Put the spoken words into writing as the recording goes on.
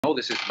know,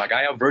 this is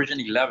Magaya version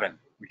 11.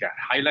 We got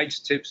highlights,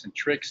 tips, and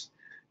tricks.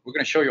 We're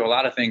going to show you a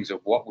lot of things of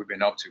what we've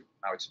been up to.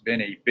 Now, it's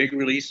been a big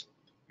release.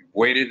 We've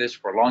waited this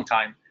for a long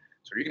time.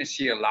 So you're going to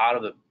see a lot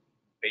of the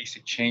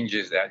basic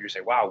changes that you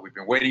say, wow, we've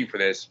been waiting for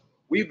this.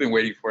 We've been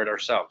waiting for it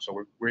ourselves.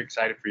 So we're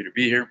excited for you to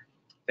be here.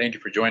 Thank you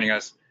for joining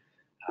us.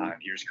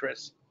 Here's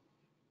Chris.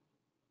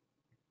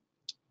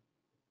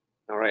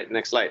 All right,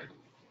 next slide.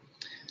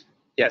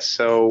 Yes,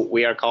 so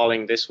we are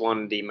calling this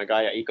one the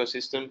Magaya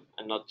ecosystem,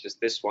 and not just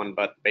this one,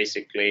 but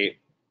basically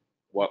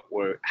what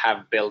we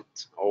have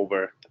built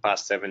over the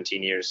past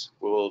 17 years.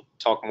 We will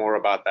talk more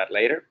about that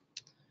later.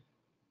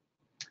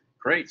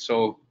 Great,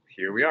 so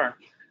here we are.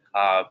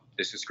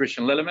 This is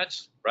Christian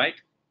Lillemetz, right?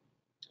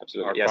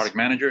 Absolutely, our yes. Product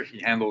manager.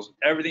 He handles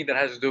everything that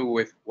has to do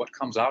with what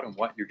comes out and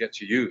what you get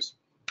to use.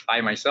 I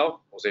myself,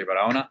 Jose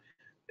Barahona,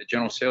 the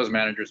general sales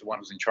manager, is the one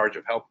who's in charge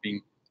of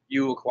helping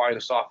you acquire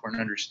the software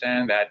and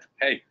understand that,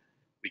 hey,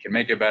 we can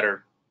make it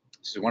better.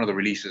 This is one of the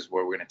releases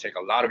where we're going to take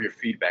a lot of your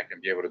feedback and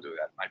be able to do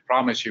that. I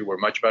promise you, we're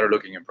much better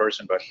looking in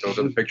person, but those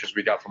are the pictures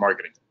we got for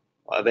marketing.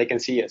 They can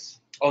see us.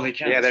 Oh, they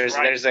can. Yeah, there's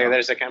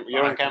a camera.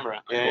 You're on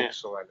camera. I hope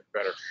so. I look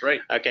better. Great.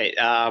 Okay.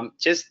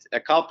 Just a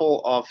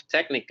couple of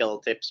technical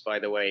tips, by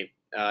the way.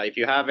 If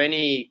you have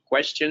any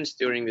questions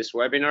during this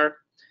webinar,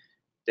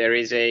 there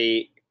is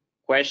a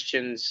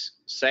questions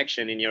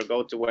section in your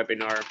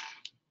GoToWebinar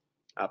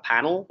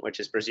panel, which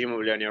is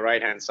presumably on your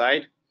right-hand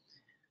side.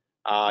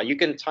 You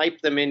can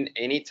type them in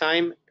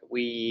anytime.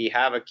 We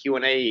have a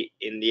Q&A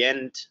in the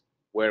end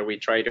where we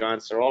try to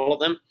answer all of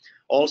them.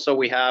 Also,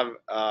 we have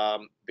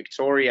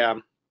Victoria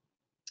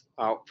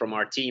from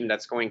our team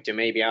that's going to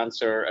maybe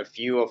answer a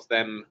few of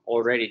them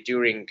already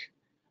during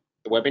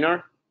the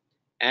webinar,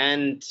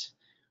 and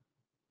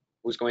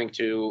who's going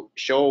to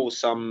show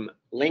some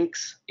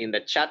links in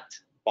the chat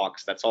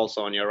box that's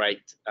also on your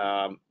right,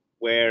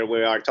 where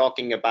we are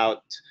talking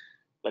about,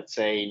 let's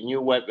say,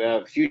 new web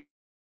future.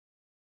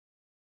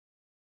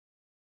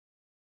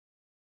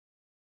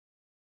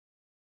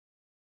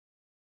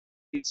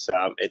 It's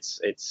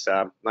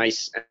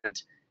nice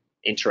and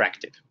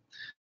interactive.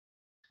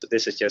 So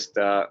this is just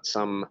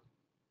some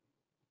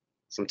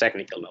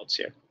technical notes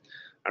here.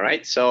 All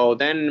right, so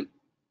then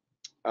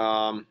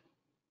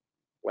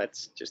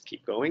let's just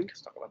keep going.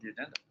 Let's talk about the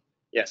agenda.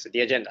 Yes, the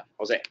agenda,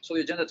 Jose. So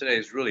the agenda today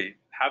is really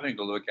having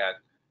to look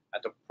at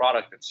the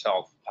product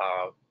itself,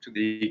 to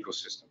the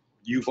ecosystem.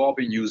 You've all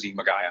been using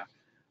Magaya.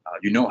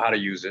 You know how to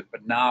use it,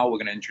 but now we're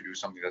going to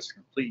introduce something that's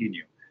completely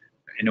new,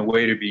 in a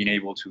way to being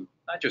able to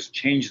not just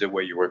change the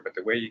way you work, but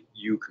the way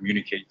you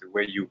communicate, the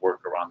way you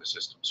work around the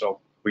system. So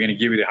we're going to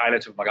give you the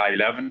highlights of Magaya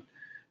 11.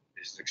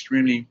 This is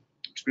extremely,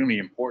 extremely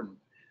important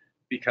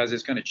because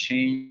it's going to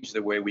change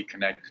the way we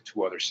connect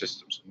to other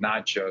systems.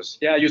 Not just,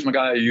 yeah, use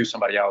Magaya, use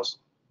somebody else.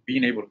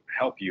 Being able to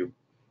help you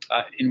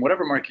in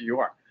whatever market you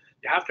are.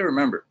 You have to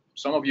remember,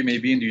 some of you may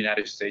be in the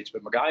United States,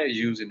 but Magaya is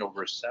used in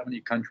over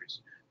 70 countries.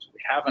 So we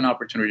have an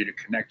opportunity to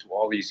connect to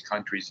all these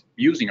countries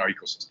using our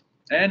ecosystem.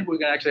 And we're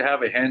going to actually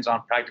have a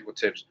hands-on practical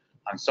tips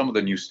on some of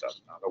the new stuff,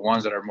 the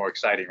ones that are more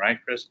exciting, right,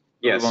 Chris?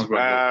 Yes,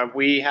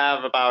 we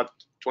have about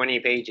 20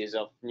 pages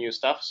of new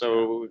stuff,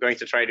 so we're going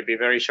to try to be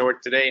very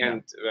short today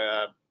and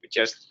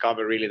just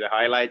cover really the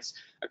highlights,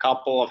 a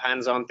couple of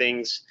hands-on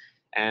things,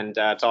 and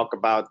talk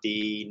about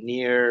the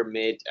near,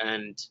 mid,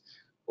 and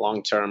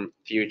long-term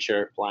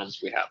future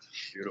plans we have.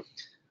 Beautiful.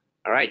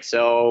 All right,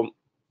 so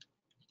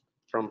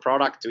from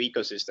product to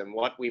ecosystem,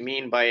 what we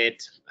mean by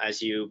it,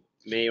 as you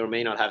may or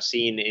may not have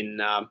seen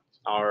in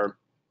our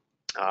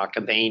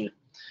campaign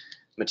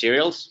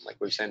materials, like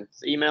we've sent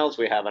emails,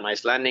 we have a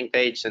nice landing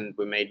page, and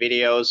we made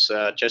videos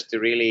just to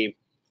really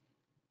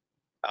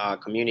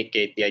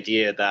communicate the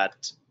idea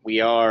that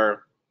we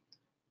are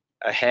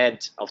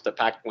ahead of the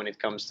pack when it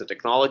comes to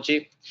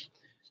technology.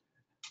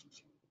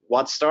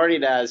 What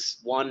started as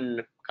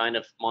one kind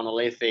of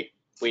monolithic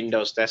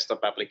Windows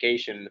desktop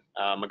application,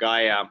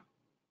 Magaya,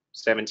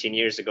 17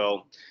 years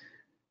ago,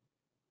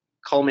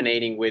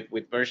 culminating with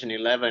version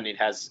 11, it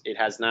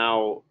has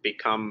now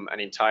become an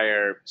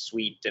entire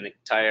suite, an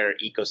entire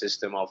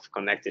ecosystem of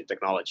connected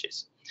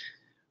technologies.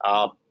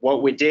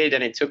 What we did,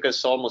 and it took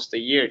us almost a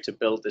year to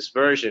build this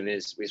version,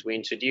 is we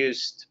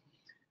introduced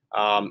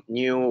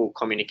new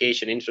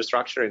communication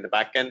infrastructure in the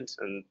backend,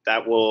 and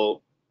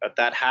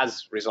that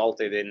has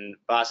resulted in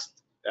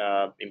vast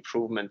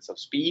improvements of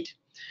speed,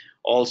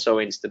 also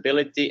in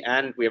stability,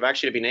 and we have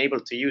actually been able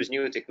to use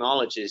new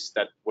technologies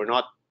that were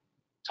not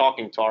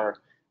talking to our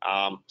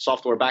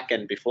software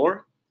backend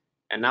before,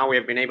 and now we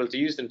have been able to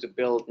use them to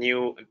build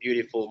new and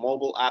beautiful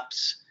mobile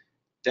apps,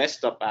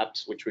 desktop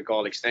apps, which we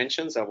call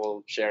extensions, I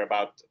will share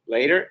about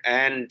later,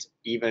 and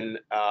even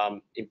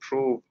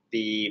improve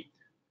the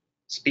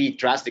speed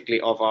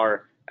drastically of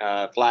our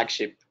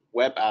flagship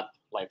web app,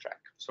 LiveTrack.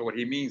 So what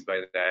he means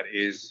by that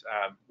is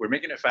we're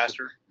making it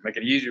faster,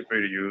 making it easier for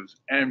you to use,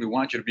 and we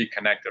want you to be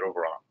connected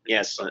overall.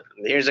 Yes,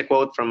 here's a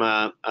quote from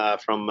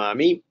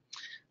me,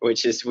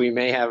 which is we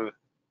may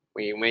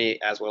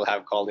as well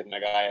have called it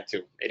Magaya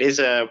 2. It is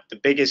the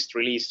biggest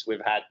release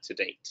we've had to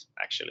date,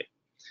 actually.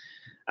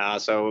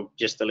 So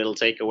just a little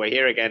takeaway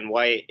here again,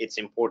 why it's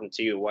important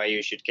to you, why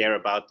you should care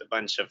about a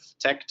bunch of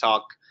tech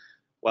talk.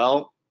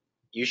 Well,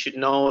 you should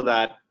know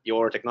that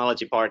your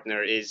technology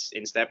partner is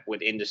in step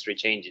with industry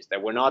changes,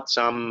 that we're not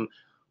some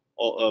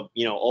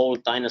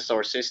old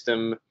dinosaur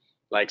system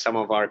like some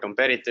of our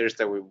competitors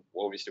that we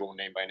obviously won't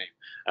name by name.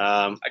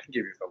 I can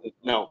give you a couple.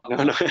 No.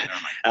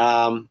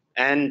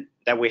 And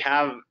that we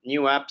have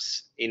new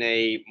apps in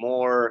a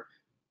more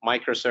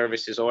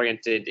microservices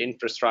oriented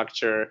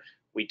infrastructure.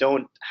 We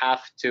don't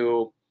have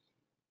to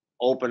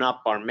open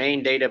up our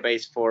main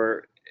database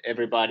for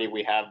everybody.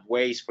 We have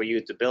ways for you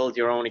to build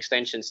your own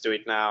extensions to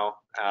it now,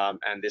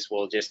 and this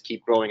will just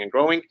keep growing and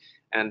growing.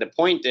 And the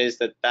point is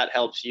that that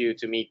helps you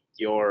to meet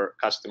your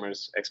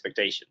customers'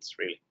 expectations,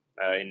 really,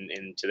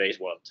 in today's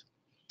world.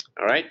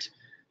 All right.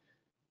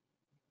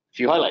 A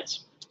few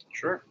highlights.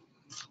 Sure.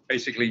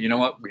 Basically, you know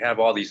what? We have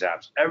all these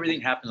apps.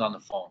 Everything happens on the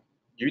phone.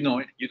 You know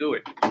it. You do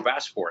it. You've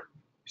asked for it.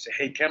 You say,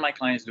 hey, can my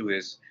clients do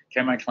this?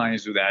 Can my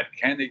clients do that?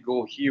 Can they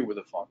go here with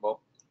the phone?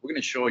 Well, we're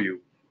going to show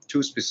you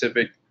 2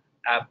 specific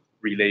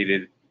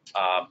app-related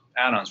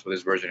add-ons for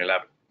this version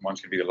 11.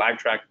 One's going to be the live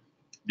track.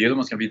 The other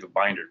one's going to be the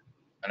binder.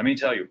 And let me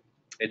tell you,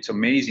 it's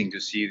amazing to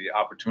see the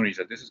opportunities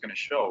that this is going to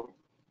show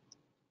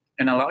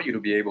and allow you to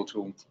be able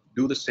to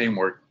do the same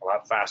work a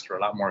lot faster,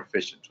 a lot more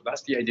efficient. So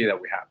that's the idea that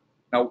we have.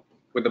 Now,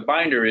 with the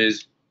binder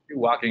is you're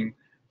walking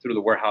through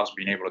the warehouse,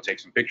 being able to take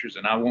some pictures,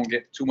 and I won't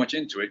get too much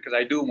into it because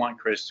I do want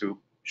Chris to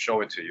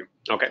show it to you.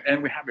 Okay.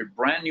 And we have a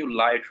brand new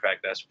live track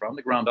that's from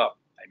the ground up.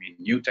 I mean,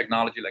 new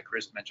technology, like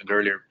Chris mentioned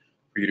earlier,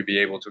 for you to be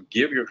able to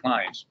give your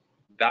clients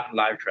that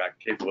live track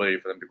capability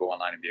for them to go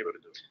online and be able to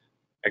do it.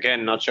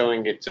 Again, not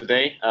showing it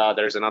today.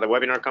 There's another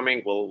webinar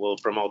coming. We'll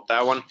promote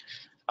that one.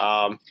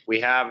 We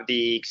have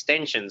the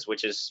extensions,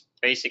 which is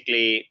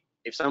basically,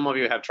 if some of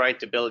you have tried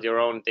to build your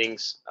own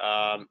things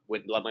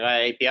with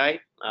Magaya API,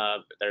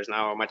 there's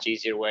now a much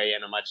easier way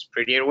and a much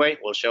prettier way.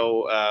 We'll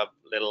show a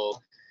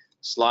little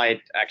slide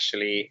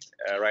actually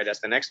right as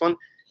the next one.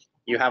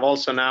 You have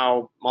also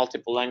now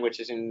multiple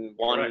languages in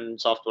one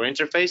Correct. software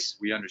interface.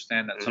 We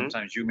understand that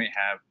sometimes you may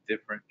have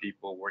different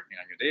people working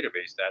on your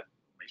database that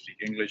may speak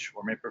English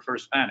or may prefer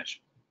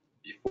Spanish.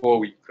 Before,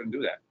 we couldn't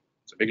do that.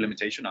 It's a big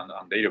limitation on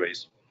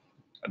database.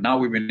 But now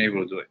we've been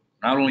able to do it.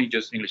 Not only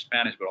just English,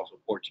 Spanish, but also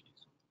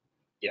Portuguese.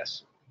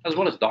 Yes. As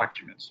well as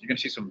documents. You can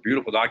see some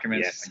beautiful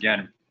documents. Yes.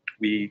 Again,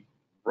 we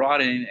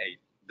brought in a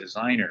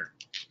designer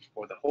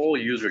for the whole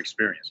user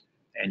experience.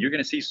 And you're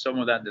going to see some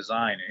of that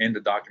design in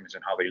the documents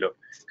and how they look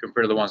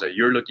compared to the ones that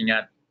you're looking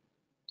at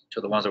to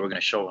the ones that we're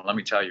going to show. And let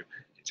me tell you,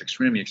 it's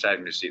extremely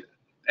exciting to see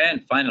that.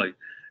 And finally,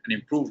 an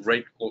improved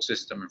rate quote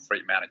system and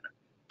freight management.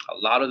 A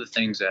lot of the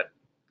things that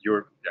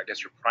your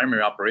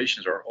primary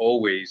operations are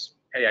always,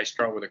 hey, I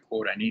start with a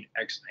quote, I need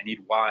X, I need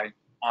Y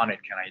on it.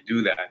 Can I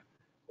do that?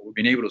 But we've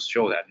been able to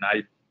show that. And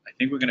I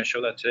think we're going to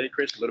show that today,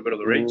 Chris, a little bit of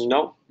the rates.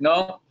 No.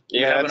 We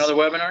have another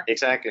webinar?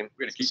 Exactly. We're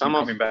going to keep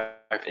coming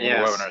back for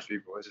more webinars,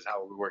 people. This is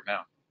how we work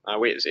now.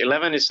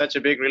 11 is such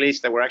a big release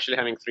that we're actually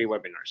having 3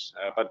 webinars,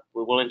 but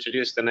we will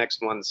introduce the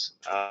next ones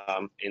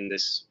in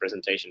this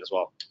presentation as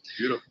well.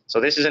 Beautiful.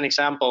 So this is an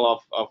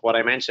example of what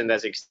I mentioned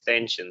as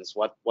extensions.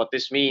 What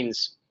this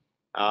means,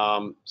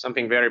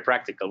 something very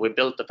practical. We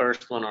built the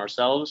first one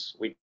ourselves.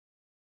 We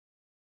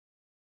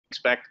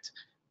expect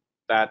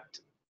that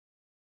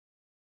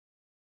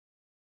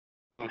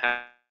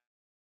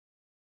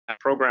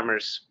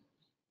programmers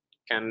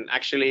can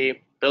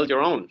actually build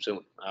your own soon.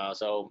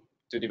 So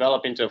to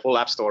develop into a full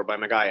app store by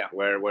Magaya,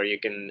 where you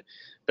can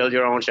build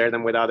your own, share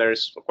them with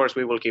others. Of course,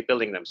 we will keep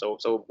building them. So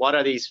what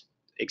are these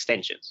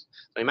extensions?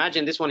 So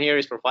imagine this one here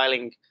is for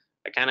filing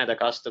a Canada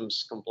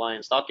Customs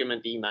compliance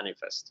document,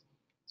 e-manifest.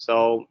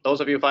 So those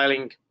of you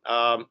filing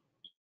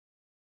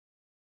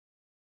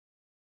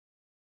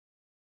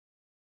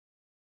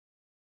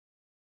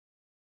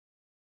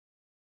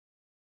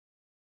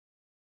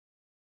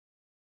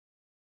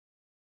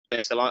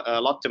there's a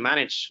lot to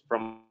manage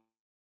from.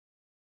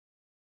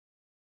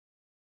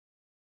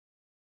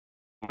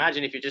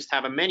 Imagine if you just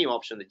have a menu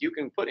option that you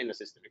can put in the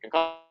system. You can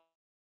call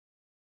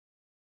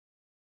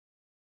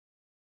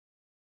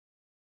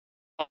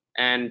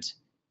and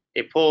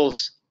it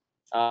pulls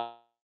that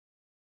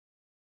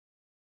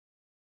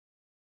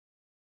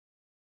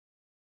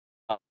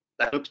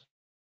looks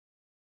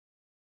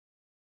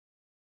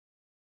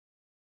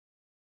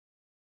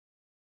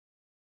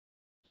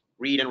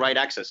read and write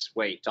access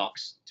way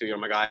talks to your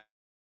Magaya.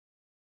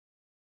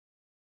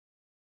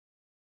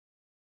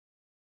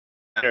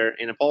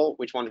 In a poll,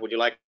 which one would you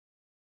like?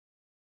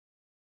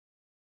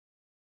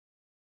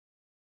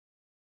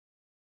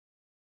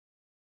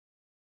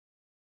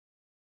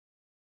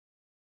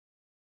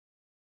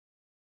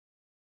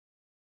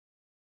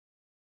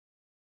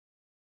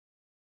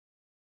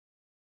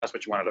 That's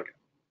what you want to look at.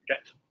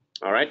 Okay.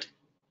 All right.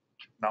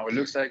 Now it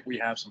looks like we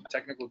have some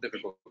technical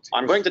difficulties.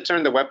 I'm going to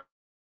turn the web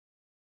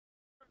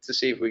to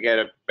see if we get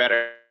a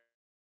better.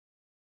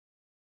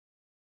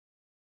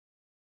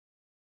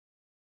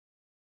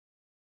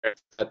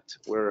 But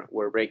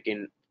we're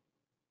breaking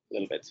a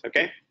little bit.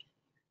 Okay.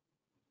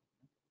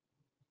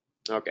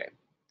 Okay.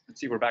 Let's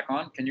see, we're back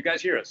on. Can you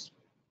guys hear us?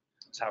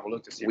 Let's have a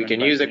look to see. We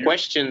can use the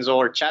questions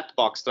or chat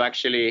box to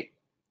actually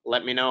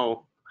let me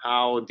know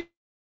how.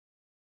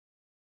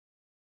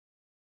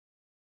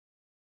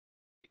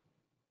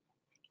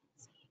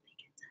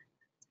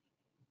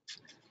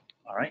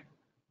 All right.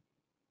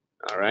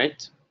 All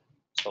right.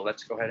 So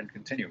let's go ahead and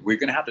continue. We're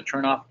going to have to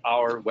turn off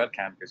our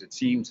webcam because it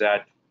seems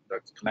that the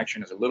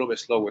connection is a little bit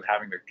slow with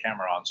having the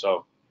camera on.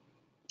 So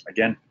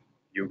again,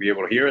 you'll be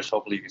able to hear us.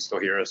 Hopefully you can still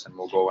hear us, and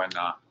we'll go and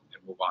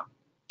move on.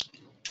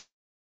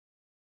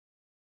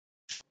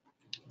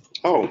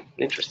 Oh,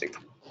 interesting.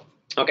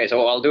 Okay,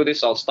 so I'll do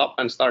this. I'll stop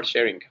and start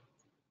sharing.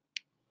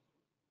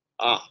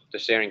 Ah, the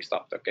sharing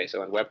stopped. Okay,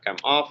 so when webcam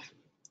off.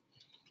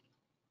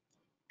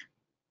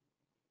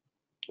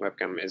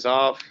 Webcam is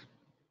off.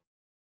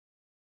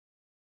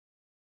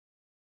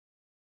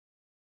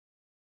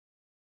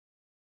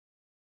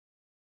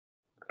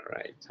 All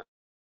right.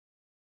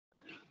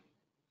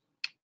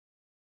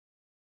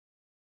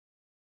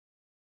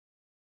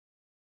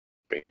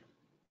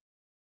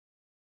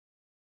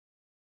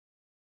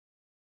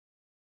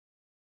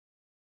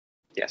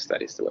 Yes,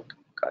 that is the webcam.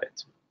 Got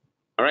it.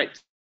 All right.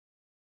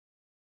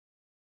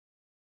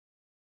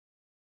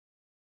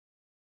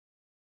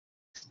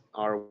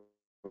 Our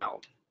now.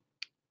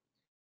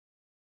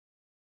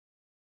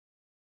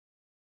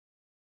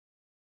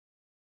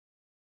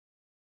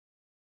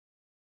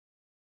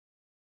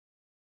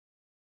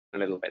 A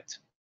little bit.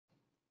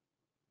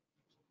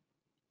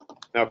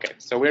 Okay,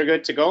 so we're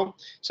good to go.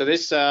 So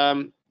this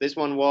this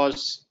one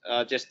was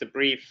just a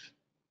brief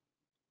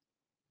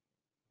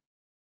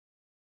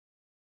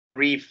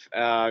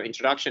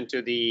introduction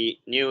to the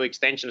new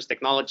extensions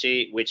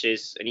technology, which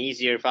is an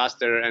easier,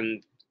 faster,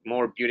 and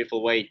more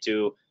beautiful way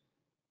to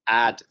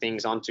add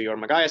things onto your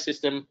Magaya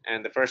system.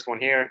 And the first one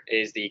here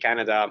is the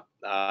Canada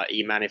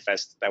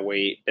e-manifest that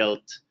we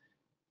built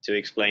to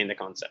explain the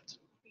concept.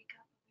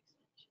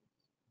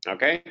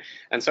 Okay,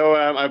 and so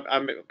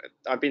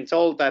I've been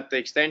told that the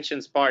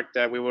extensions part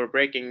we were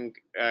breaking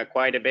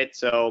quite a bit.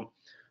 So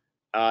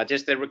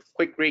just a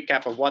quick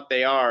recap of what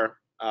they are.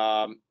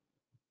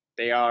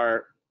 They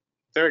are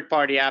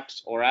third-party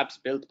apps or apps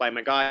built by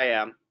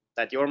Magaya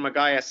that your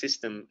Magaya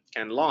system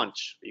can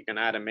launch. You can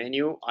add a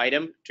menu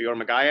item to your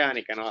Magaya, and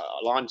it can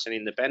launch an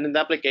independent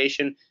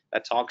application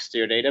that talks to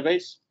your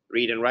database,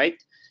 read and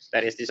write,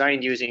 that is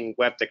designed using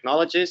web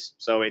technologies.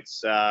 So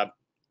it's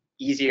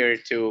easier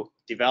to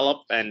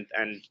develop and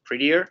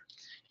prettier,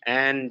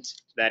 and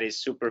that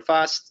is super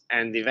fast.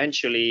 And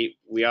eventually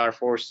we are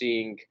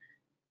foreseeing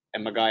a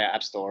Magaya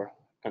app store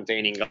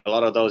containing a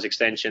lot of those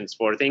extensions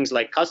for things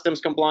like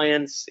customs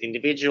compliance,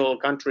 individual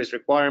countries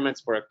requirements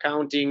for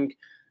accounting,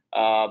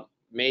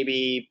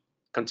 maybe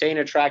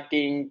container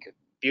tracking,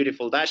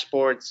 beautiful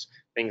dashboards,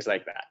 things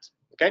like that.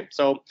 Okay,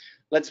 so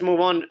let's move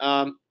on.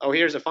 Oh,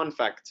 here's a fun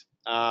fact.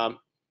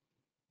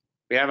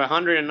 We have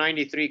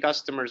 193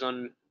 customers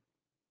on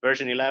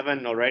version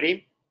 11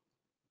 already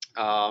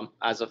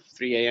as of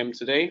 3 a.m.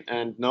 today.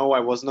 And no, I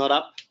was not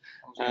up.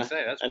 I was going to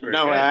say, that's pretty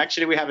no, good.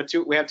 actually we have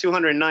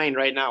 209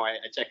 right now. I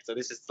checked, so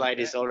this slide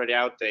is already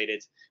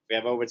outdated. We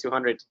have over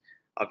 200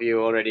 of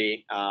you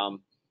already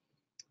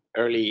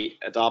early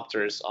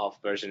adopters of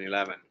version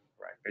 11.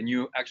 Right, and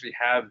you actually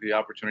have the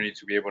opportunity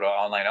to be able to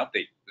online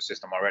update the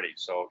system already.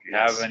 So if you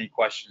Yes. have any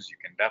questions, you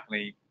can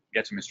definitely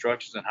get some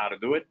instructions on how to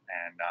do it,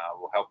 and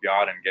we'll help you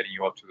out in getting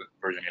you up to the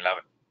version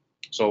 11.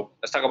 So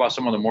let's talk about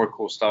some of the more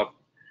cool stuff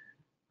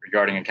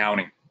regarding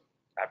accounting.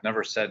 I've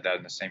never said that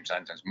in the same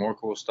sentence. More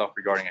cool stuff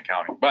regarding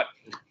accounting. But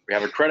we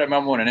have a credit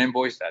memo and an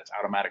invoice that's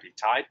automatically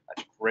tied.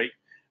 That's great.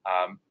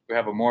 We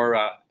have a more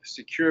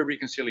secure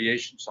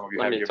reconciliation. Some of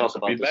you have given us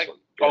some feedback.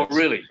 Oh,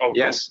 really? Oh,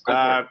 yes.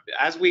 go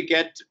As we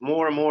get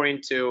more and more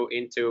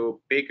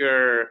into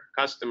bigger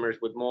customers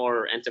with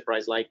more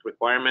enterprise-like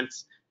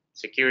requirements,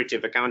 security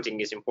of accounting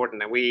is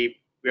important, and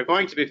we're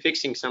going to be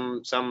fixing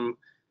some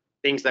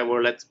things that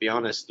were, let's be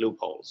honest,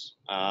 loopholes.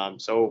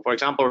 So, for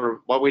example,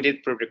 what we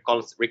did for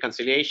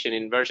reconciliation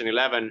in version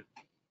 11,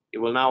 you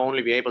will now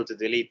only be able to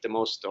delete the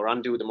most or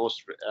undo the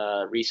most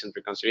recent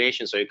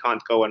reconciliation, so you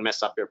can't go and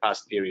mess up your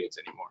past periods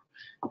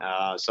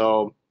anymore.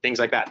 So things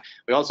like that.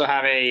 We also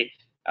have a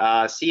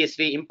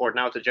CSV import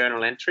now to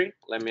journal entry.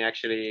 Let me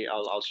actually,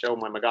 I'll show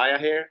my Magaya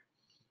here.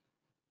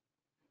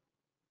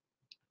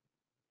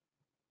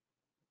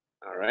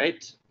 All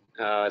right.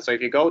 So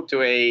if you go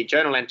to a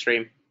journal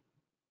entry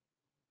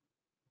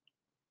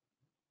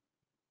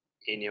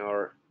in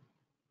your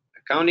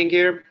accounting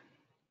here,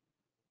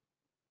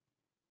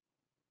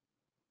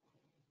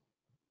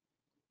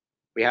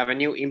 we have a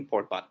new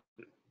import button.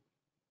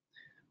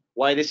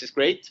 Why this is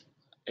great?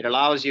 It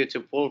allows you to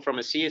pull from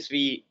a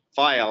CSV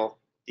file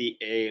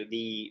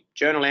the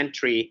journal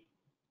entry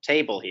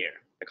table here,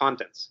 the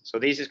contents. So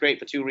this is great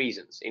for two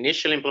reasons.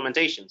 Initial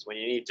implementations, when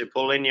you need to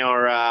pull in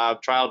your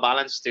trial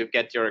balance to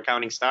get your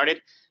accounting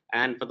started.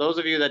 And for those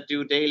of you that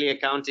do daily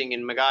accounting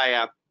in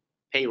Magaya,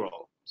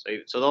 payroll.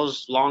 So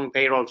those long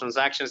payroll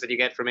transactions that you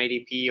get from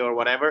ADP or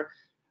whatever,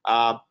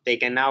 they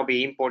can now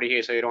be imported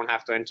here, so you don't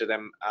have to enter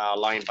them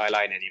line by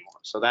line anymore.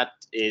 So that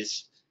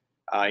is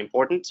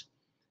important.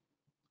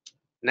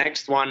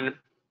 Next one,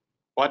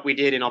 what we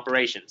did in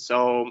operations.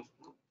 So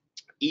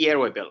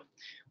e-airway bill.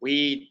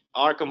 We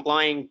are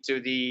complying to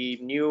the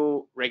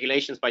new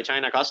regulations by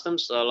China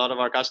Customs. A lot of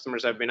our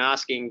customers have been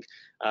asking.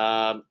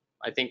 I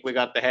think we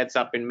got the heads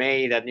up in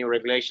May that new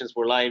regulations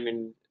were live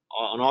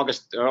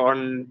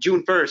on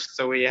June 1st.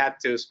 So we had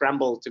to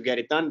scramble to get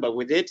it done, but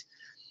we did.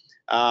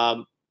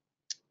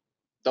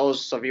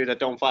 Those of you that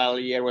don't file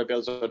e-airway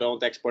bills or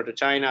don't export to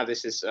China,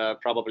 this is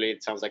probably,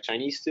 it sounds like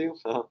Chinese too.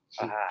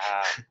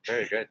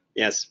 Very good.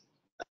 Yes,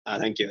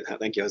 thank you,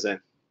 Jose.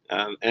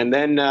 And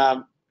then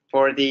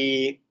for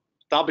the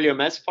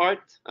WMS part,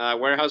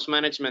 warehouse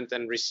management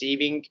and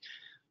receiving,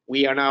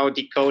 we are now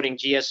decoding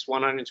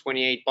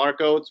GS128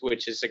 barcodes,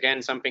 which is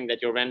again something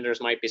that your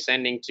vendors might be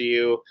sending to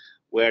you,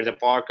 where the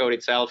barcode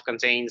itself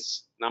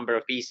contains number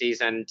of pieces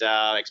and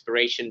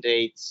expiration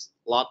dates,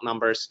 lot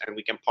numbers, and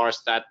we can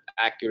parse that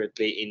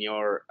accurately in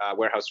your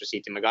warehouse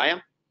receipt in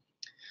Magaya.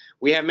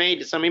 We have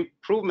made some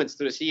improvements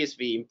to the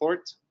CSV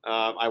import.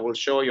 I will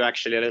show you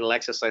actually a little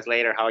exercise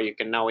later how you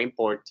can now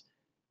import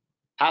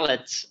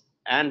pallets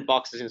and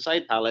boxes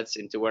inside pallets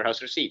into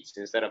warehouse receipts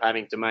instead of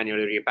having to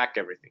manually repack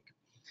everything.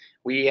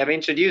 We have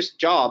introduced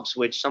jobs,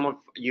 which some of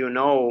you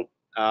know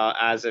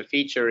as a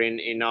feature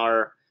in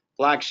our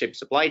flagship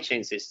supply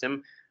chain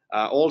system,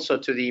 also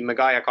to the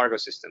Magaya cargo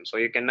system. So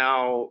you can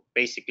now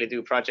basically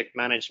do project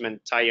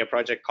management, tie a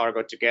project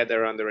cargo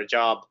together under a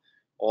job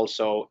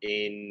also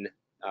in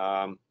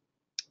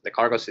the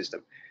cargo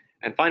system.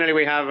 And finally,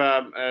 we have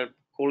a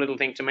cool little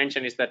thing to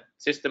mention is that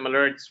system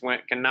alerts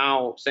can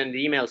now send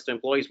emails to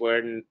employees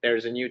when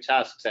there's a new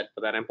task set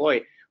for that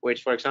employee,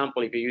 which, for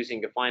example, if you're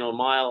using a final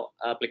mile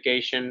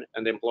application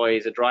and the employee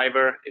is a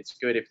driver, it's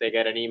good if they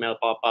get an email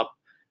pop up,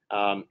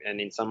 and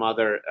in some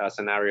other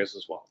scenarios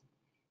as well.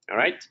 All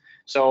right,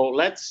 so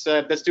let's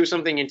do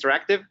something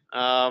interactive.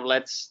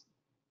 Let's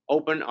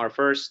open our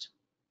first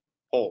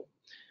poll.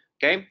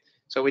 Okay,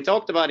 so we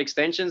talked about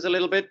extensions a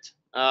little bit.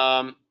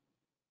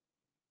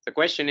 The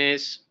question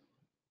is,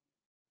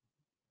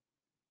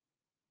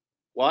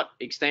 what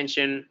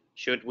extension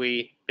should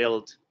we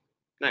build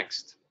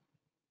next?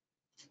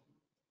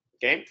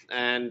 Okay,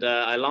 and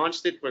I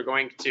launched it. We're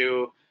going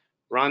to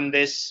run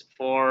this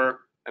for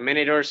a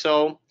minute or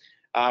so.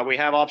 We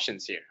have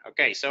options here.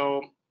 Okay,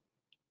 so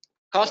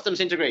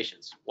customs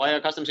integrations. Why are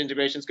customs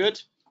integrations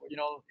good? You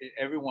know,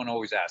 everyone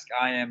always asks,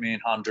 I am in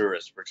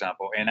Honduras, for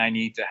example, and I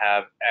need to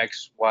have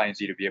X, Y, and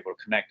Z to be able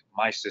to connect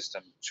my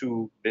system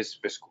to this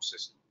fiscal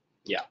system.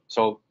 Yeah.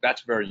 So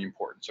that's very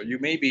important. So you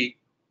may be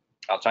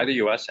outside the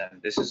US,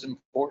 and this is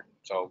important.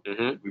 So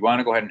we want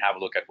to go ahead and have a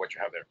look at what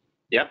you have there.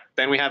 Yep.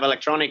 Then we have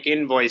electronic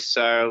invoice.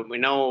 We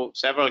know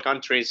several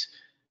countries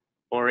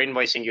for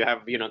invoicing, you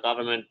have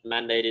government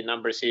mandated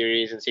number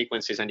series and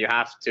sequences, and you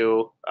have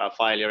to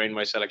file your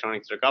invoice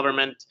electronically to the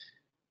government.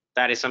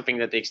 That is something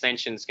that the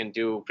extensions can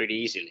do pretty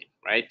easily,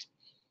 right?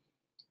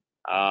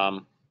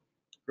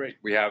 Great.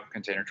 We have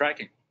container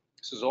tracking.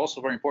 This is also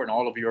very important.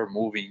 All of you are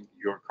moving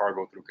your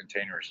cargo through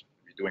containers.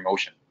 You're doing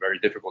ocean. Very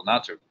difficult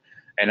not to.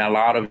 And a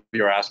lot of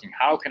you are asking,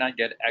 how can I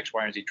get X,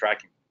 Y, and Z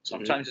tracking?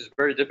 Sometimes it's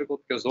very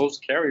difficult because those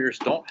carriers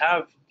don't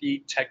have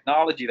the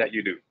technology that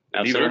you do.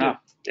 Believe it or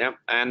not. Yeah.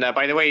 And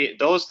by the way,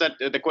 those that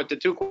the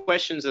two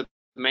questions that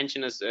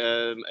mention as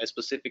a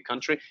specific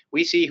country,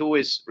 we see who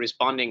is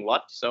responding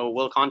what. So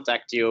we'll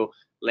contact you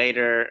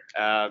later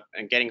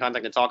and get in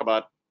contact and talk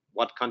about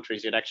what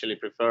countries you'd actually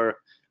prefer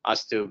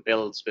us to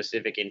build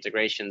specific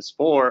integrations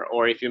for,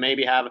 or if you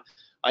maybe have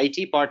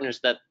IT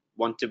partners that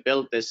want to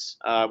build this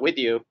with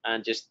you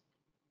and just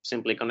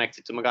simply connect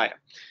it to Magaya.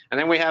 And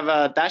then we have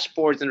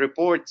dashboards and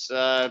reports.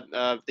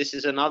 This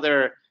is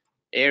another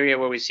area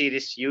where we see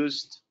this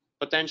used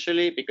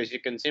potentially, because you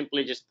can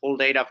simply just pull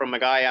data from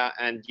Magaya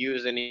and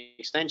use an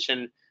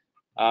extension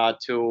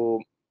to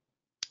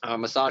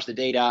massage the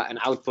data and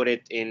output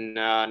it in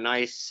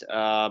nice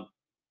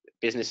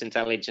business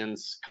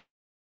intelligence.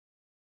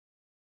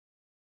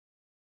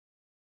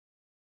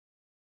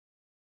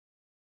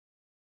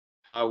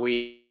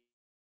 We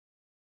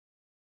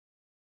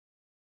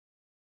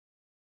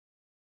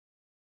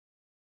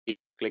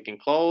click and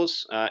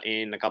close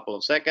in a couple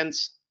of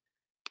seconds.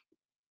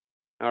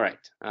 All right,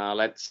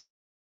 let's.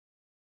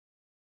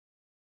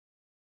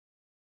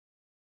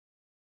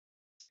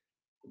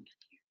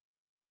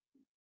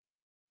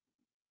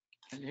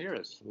 Can you hear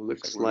us?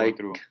 Looks we're going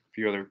through a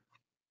few other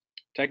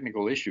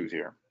technical issues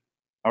here.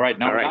 All right,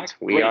 now all right,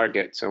 we are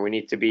good. So we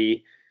need to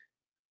be.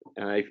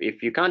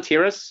 If you can't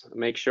hear us,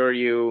 make sure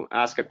you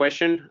ask a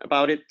question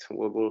about it.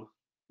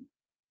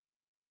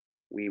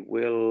 We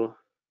will.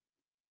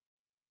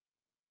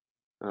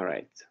 All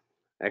right,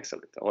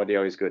 excellent.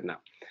 Audio is good now.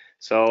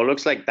 So it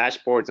looks like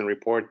dashboards and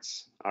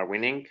reports are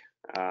winning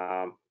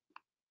the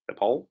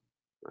poll.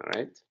 All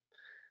right.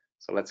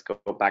 So let's go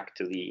back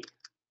to the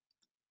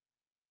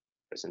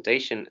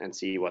presentation and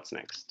see what's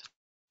next.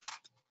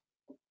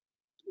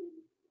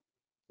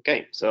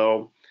 Okay,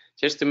 so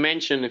just to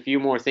mention a few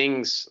more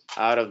things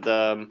out of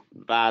the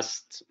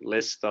vast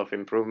list of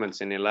improvements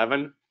in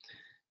 11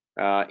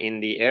 in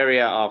the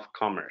area of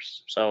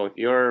commerce. So if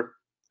you're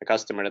a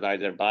customer that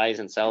either buys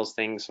and sells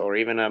things, or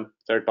even a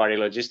third-party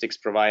logistics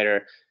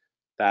provider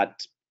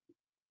that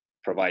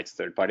provides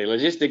third-party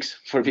logistics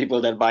for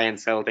people that buy and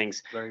sell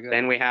things. Very good.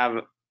 Then we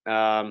have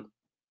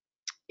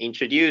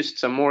introduced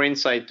some more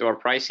insight to our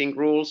pricing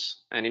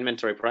rules and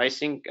inventory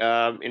pricing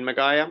in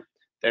Magaya.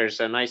 There's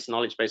a nice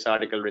knowledge base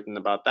article written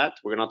about that.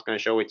 We're not going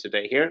to show it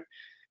today here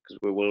because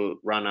we will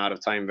run out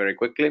of time very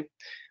quickly.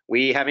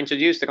 We have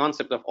introduced the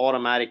concept of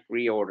automatic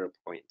reorder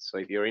points. So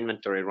if your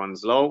inventory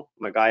runs low,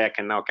 Magaya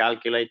can now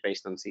calculate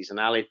based on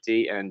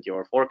seasonality and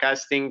your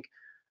forecasting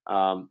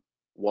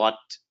what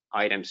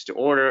items to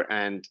order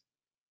and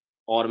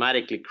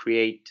automatically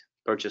create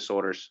purchase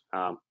orders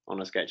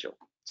on a schedule.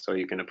 So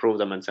you can approve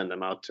them and send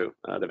them out to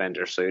the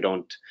vendor so you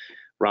don't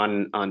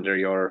run under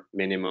your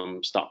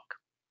minimum stock.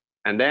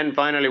 And then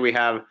finally, we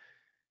have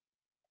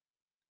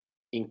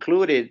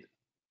included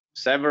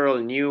several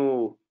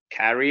new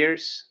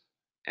carriers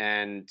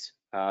and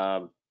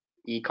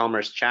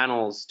e-commerce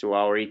channels to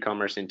our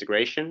e-commerce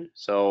integration.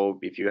 So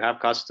if you have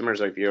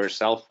customers, or if you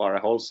yourself are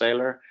a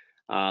wholesaler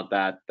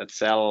that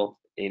sell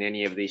in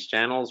any of these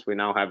channels, we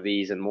now have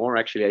these and more.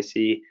 Actually, I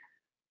see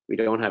we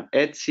don't have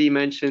Etsy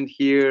mentioned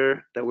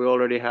here that we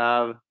already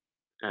have,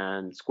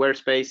 and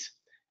Squarespace,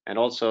 and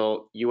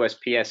also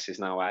USPS is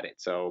now added.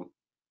 So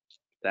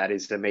that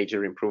is a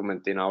major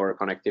improvement in our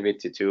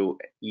connectivity to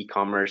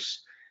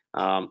e-commerce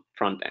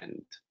front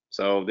end.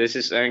 So this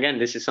is, again,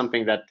 this is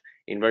something that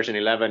in version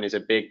 11 is a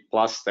big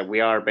plus, that we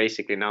are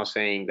basically now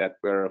saying that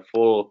we're a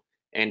full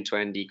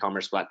end-to-end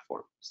e-commerce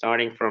platform,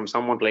 starting from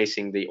someone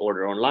placing the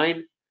order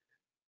online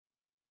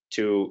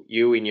to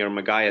you in your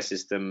Magaya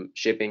system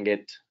shipping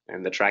it,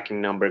 and the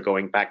tracking number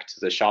going back to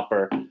the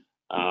shopper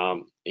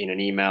in an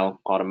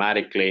email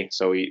automatically.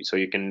 So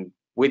you can,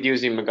 with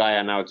using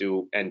Magaya, now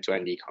do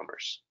end-to-end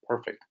e-commerce.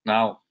 Perfect.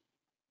 Now,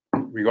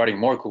 regarding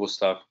more cool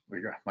stuff,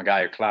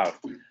 Magaya Cloud,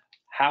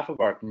 half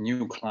of our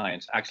new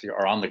clients actually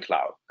are on the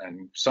cloud.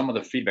 And some of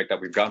the feedback that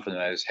we've gotten from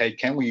that is, hey,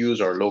 can we use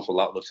our local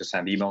Outlook to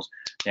send emails?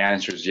 The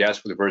answer is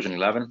yes with the version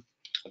 11.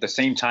 At the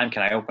same time,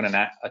 can I open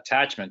an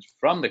attachment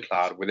from the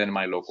cloud within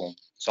my local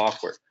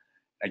software?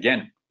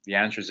 Again, the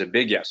answer is a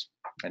big yes.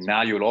 And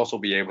now you'll also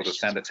be able to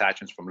send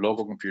attachments from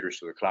local computers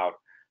to the cloud.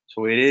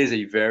 So it is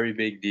a very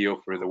big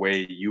deal for the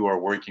way you are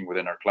working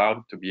within our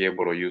cloud to be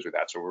able to use with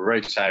that. So we're very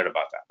excited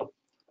about that.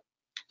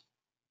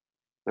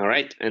 All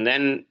right, and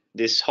then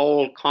this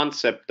whole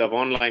concept of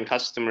online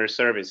customer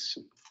service.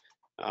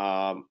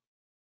 To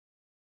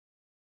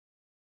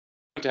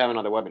have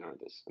another webinar on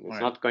this, and it's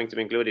not going to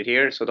be included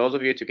here. So those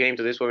of you who came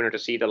to this webinar to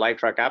see the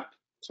LiveTrack app,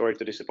 sorry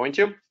to disappoint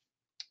you.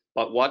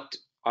 But what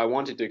I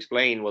wanted to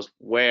explain was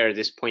where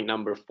this point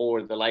number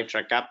 4, the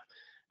LiveTrack app,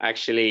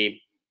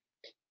 actually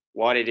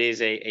what it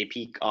is a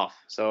peak of.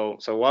 So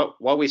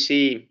what we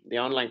see the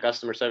online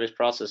customer service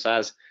process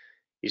as,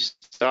 you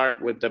start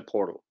with the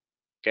portal.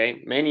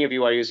 Okay, many of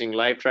you are using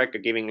LiveTrack or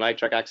giving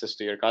LiveTrack access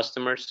to your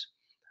customers.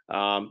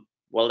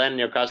 Well, then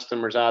your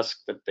customers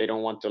ask that they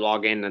don't want to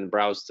log in and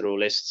browse through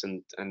lists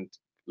and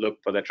look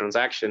for the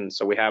transaction.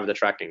 So we have the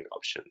tracking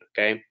option.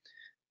 Okay,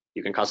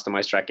 you can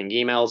customize tracking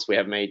emails. We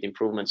have made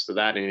improvements to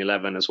that in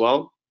 11 as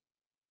well.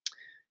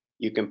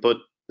 You can put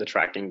the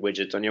tracking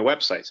widget on your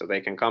website, so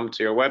they can come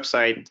to your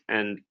website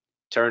and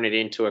turn it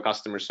into a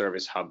customer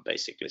service hub,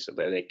 basically, so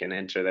that they can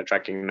enter their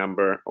tracking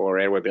number or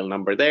airway bill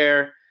number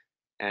there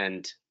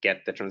and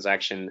get the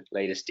transaction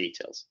latest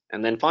details.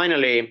 And then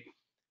finally,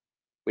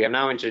 we have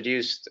now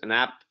introduced an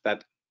app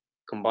that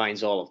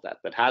combines all of that,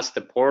 that has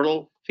the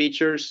portal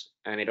features,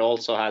 and it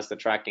also has the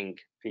tracking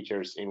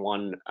features in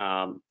one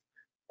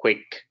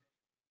quick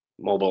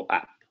mobile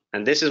app.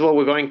 And this is what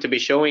we're going to be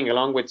showing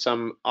along with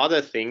some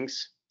other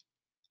things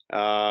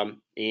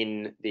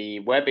in the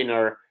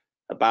webinar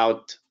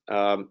about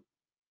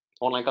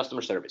online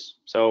customer service.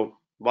 So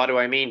what do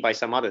I mean by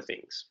some other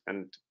things?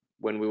 And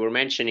when we were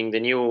mentioning the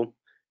new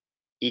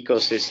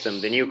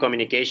ecosystem, the new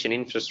communication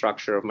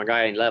infrastructure of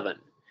Magaya 11,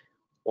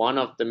 one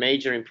of the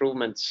major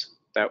improvements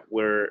that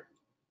we're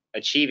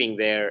achieving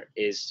there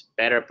is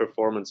better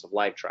performance of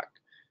LiveTrack.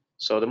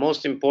 So the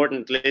most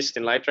important list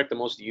in LiveTrack, the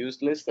most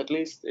used list at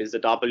least, is the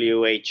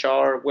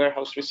WHR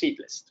warehouse receipt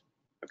list.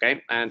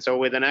 Okay, and so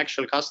with an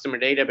actual customer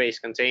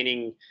database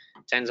containing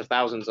tens of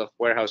thousands of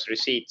warehouse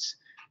receipts,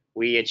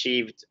 we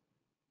achieved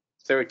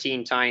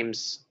 13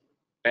 times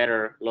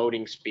better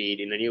loading speed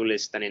in the new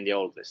list than in the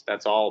old list.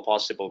 That's all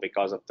possible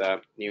because of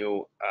the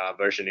new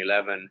version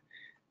 11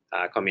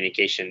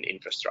 communication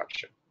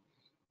infrastructure.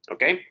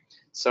 Okay,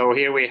 so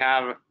here we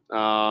have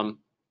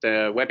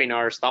the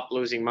webinar Stop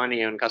Losing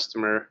Money on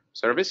Customer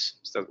Service.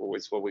 So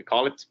that's what we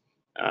call it,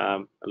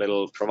 a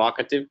little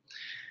provocative.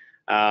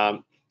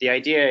 The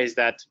idea is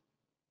that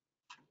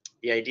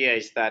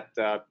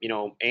you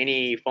know,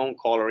 any phone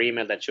call or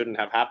email that shouldn't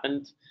have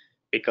happened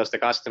because the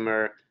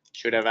customer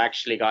should have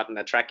actually gotten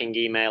a tracking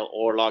email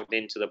or logged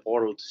into the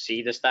portal to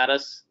see the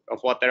status of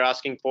what they're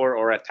asking for,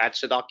 or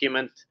attach a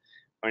document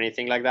or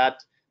anything like that,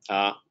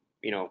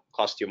 you know,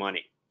 cost you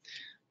money.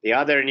 The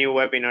other new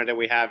webinar that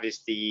we have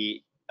is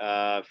the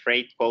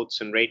freight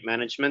quotes and rate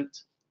management.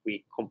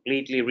 we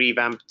completely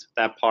revamped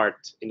that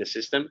part in the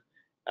system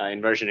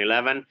in version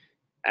 11.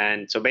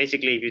 And so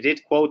basically, if you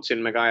did quotes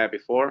in Magaya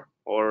before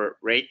or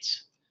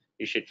rates,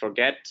 you should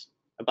forget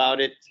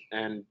about it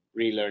and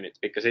relearn it,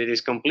 because it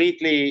is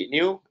completely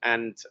new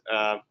and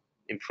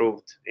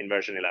improved in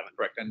version 11.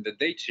 Correct. And the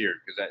dates here,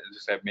 because I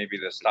just have maybe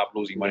the stop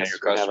losing money Yes, on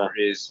your we have customer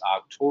is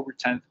October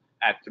 10th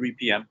at 3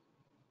 p.m.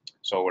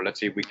 So let's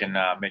see if we can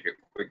make a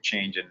quick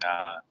change and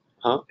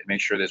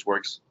make sure this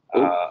works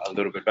a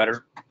little bit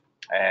better.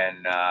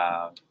 And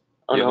the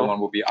other one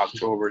will be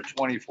October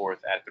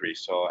 24th at 3.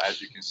 So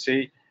as you can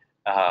see.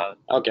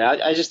 Okay,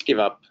 I just give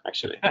up,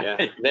 actually.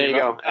 Yeah, there you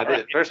go. The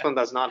Right. first one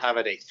does not have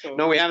a date.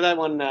 No, we have that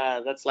one.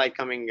 That's like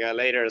coming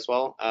later as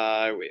well.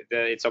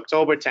 It's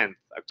October 10th.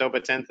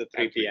 October 10th at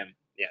 3 p.m.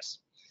 Yes.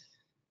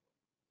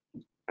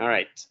 All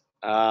right.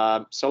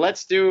 So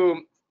let's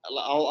do.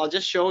 I'll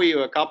just show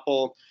you a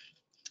couple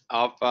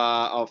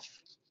of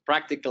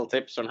practical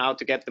tips on how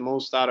to get the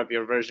most out of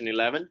your version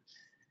 11.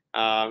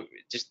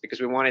 Just because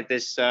we wanted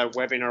this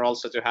webinar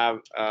also to have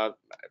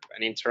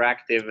an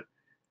interactive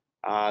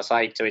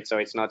side to it, so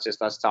it's not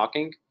just us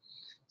talking.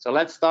 So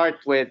let's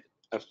start with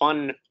a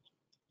fun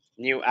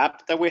new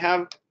app that we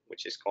have,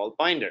 which is called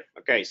Binder.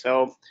 Okay,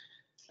 so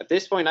at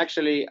this point,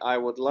 actually, I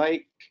would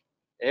like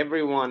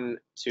everyone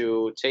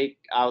to take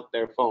out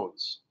their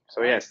phones.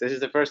 So yes, this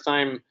is the first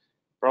time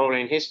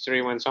probably in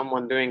history when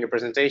someone doing a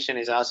presentation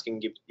is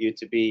asking you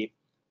to be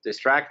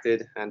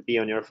distracted and be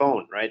on your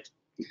phone, right?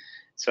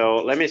 So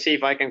let me see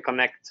if I can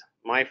connect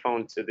my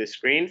phone to this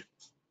screen.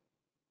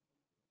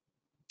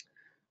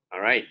 All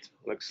right,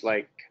 looks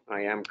like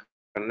I am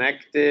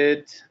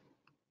connected.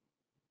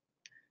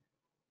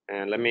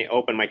 And let me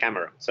open my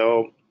camera.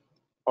 So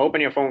open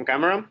your phone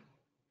camera.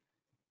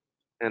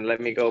 And let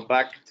me go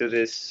back to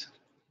this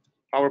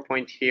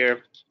PowerPoint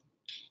here.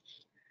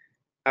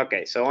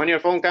 Okay, so on your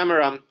phone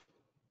camera,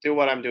 do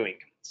what I'm doing.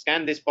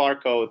 Scan this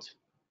barcode.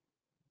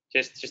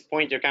 Just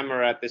point your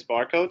camera at this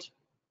barcode.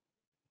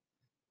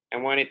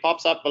 And when it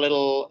pops up a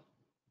little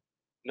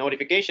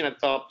notification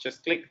at the top,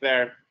 just click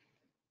there.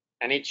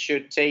 And it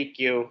should take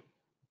you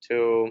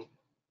to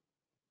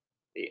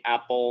the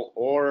Apple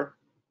or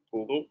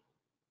Google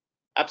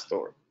App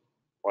Store,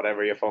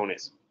 whatever your phone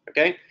is,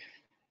 okay?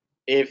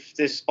 If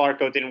this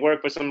barcode didn't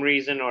work for some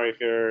reason, or if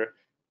you're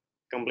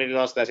completely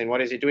lost as in what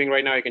is it doing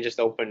right now, you can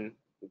just open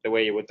the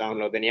way you would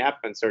download any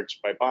app and search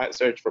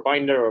for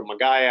Binder or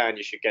Magaya, and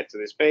you should get to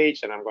this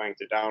page, and I'm going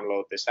to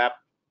download this app.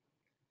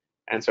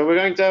 And so we're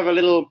going to have a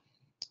little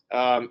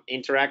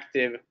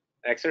interactive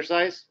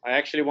exercise. I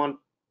actually want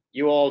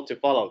you all to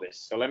follow this.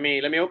 So let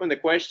me open the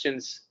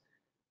questions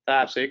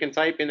tab, so you can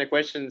type in the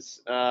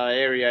questions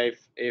area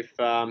if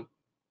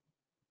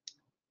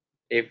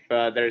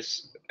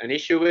there's an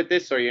issue with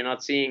this, or you're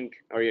not seeing,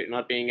 or you're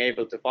not being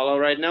able to follow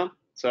right now.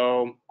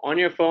 So on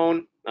your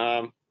phone,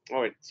 oh,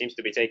 it seems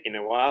to be taking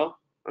a while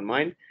on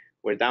mine.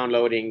 We're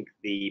downloading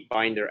the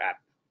Binder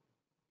app.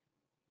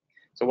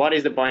 So what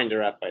is the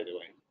Binder app, by the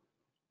way?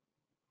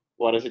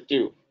 What does it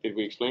do? Did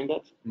we explain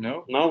that?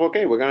 No. No?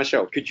 Okay, we're going to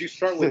show. Could you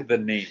start with the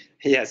name?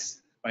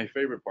 Yes. My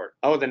favorite part.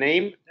 Oh, the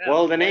name? Yeah,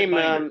 well, the name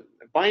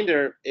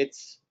Binder,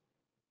 it's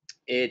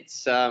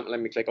let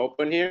me click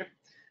open here.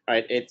 All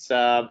right, it's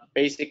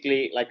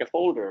basically like a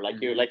folder, like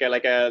you like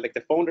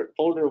the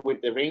folder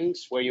with the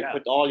rings where you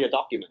put all your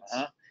documents.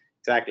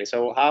 Exactly.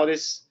 So how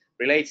this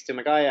relates to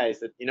Magaya is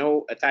that, you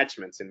know,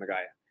 attachments in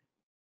Magaya.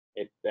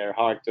 They're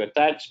hard to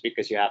attach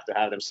because you have to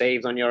have them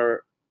saved on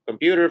your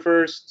computer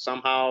first,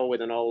 somehow with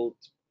an old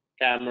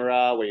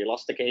camera where you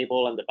lost the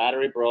cable and the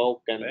battery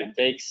broke, and it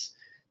takes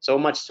so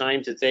much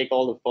time to take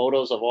all the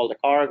photos of all the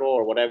cargo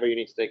or whatever you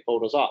need to take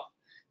photos of.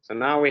 So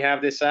now we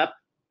have this app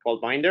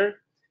called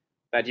Binder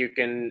that you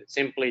can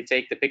simply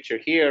take the picture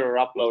here or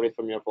upload it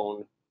from your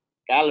phone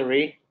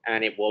gallery,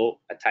 and it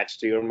will attach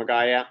to your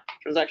Magaya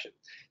transaction.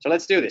 So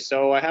let's do this.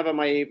 So I have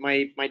my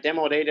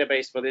demo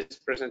database for this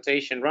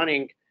presentation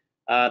running.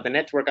 The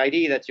network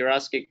ID that you're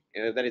asking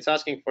that it's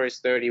asking for is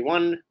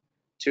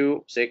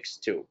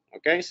 31262.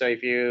 Okay, so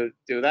if you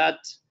do that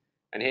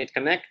and hit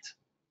connect,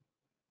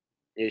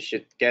 you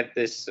should get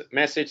this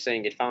message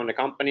saying it found a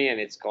company and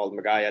it's called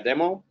Magaya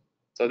Demo.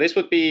 So this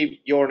would be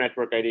your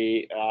network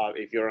ID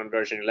if you're on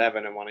version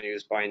 11 and want to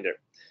use Binder.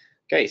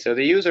 Okay, so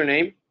the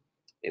username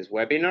is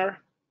webinar.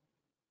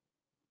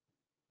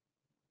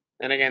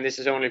 And again, this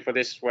is only for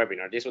this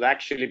webinar. This would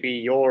actually be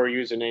your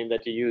username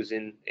that you use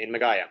in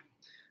Magaya.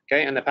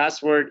 Okay, and the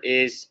password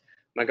is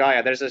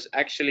Magaya.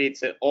 Actually,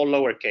 it's all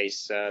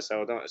lowercase,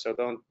 so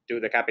don't do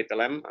the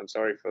capital M. I'm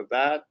sorry for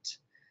that.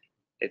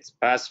 It's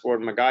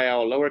password Magaya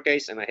all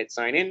lowercase, and I hit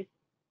sign in.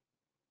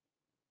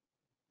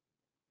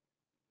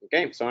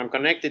 Okay, so I'm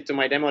connected to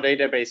my demo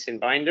database in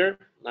Binder.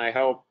 I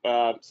hope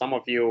some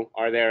of you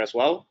are there as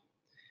well.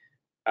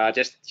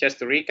 Just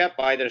to recap,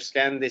 either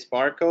scan this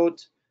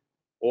barcode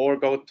or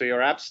go to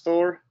your app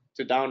store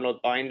to download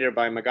Binder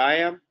by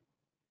Magaya.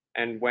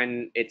 And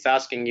when it's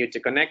asking you to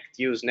connect,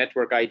 use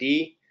network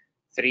ID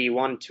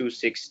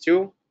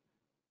 31262,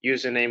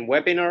 username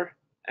webinar,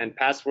 and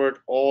password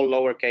all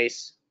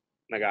lowercase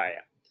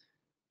Magaya.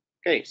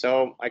 Okay,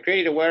 so I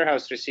created a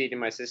warehouse receipt in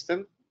my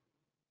system.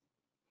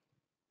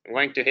 I'm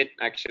going to hit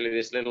actually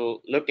this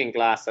little looking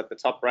glass at the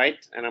top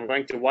right, and I'm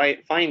going to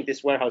find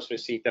this warehouse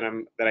receipt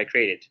that I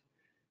created,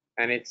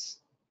 and its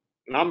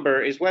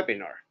number is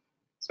webinar.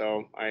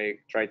 So I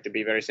tried to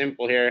be very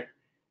simple here.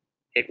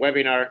 Hit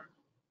webinar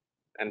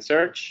and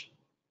search.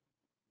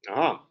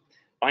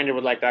 Finder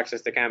would like to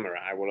access the camera.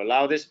 I will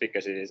allow this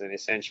because it is an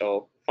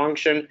essential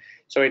function.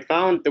 So it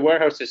found the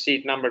warehouse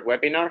receipt numbered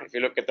webinar. If you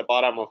look at the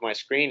bottom of my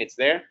screen, it's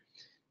there.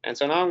 And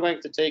so now I'm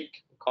going to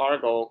take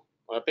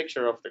a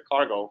picture of the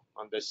cargo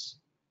on this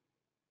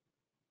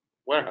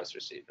warehouse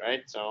receipt,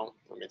 right? So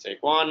let me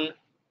take one,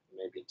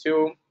 maybe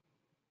two.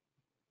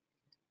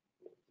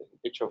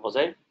 Picture of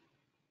Jose.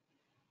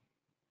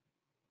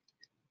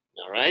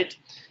 All right.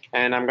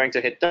 And I'm going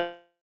to hit done.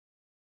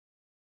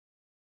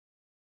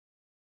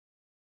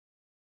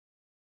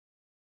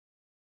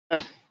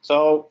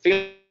 So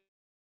feel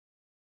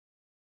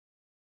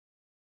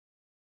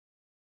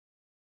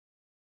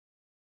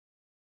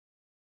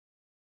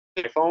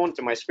my phone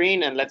to my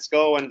screen, and let's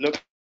go and look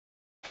at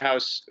the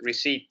warehouse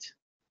receipt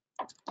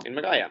in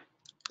Magaya.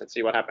 Let's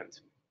see what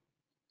happens.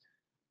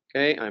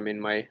 Okay, I'm in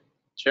my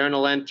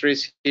journal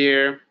entries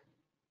here.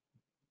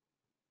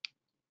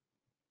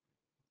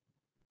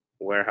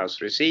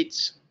 Warehouse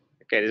receipts.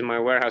 Okay, this is my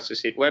warehouse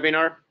receipt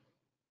webinar.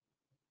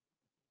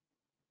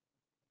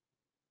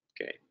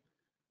 Okay.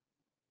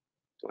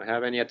 Do I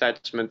have any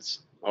attachments?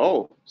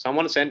 Oh,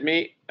 someone sent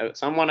me,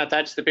 someone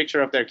attached the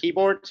picture of their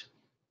keyboard.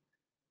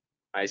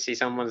 I see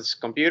someone's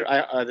computer,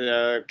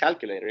 the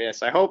calculator.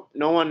 Yes, I hope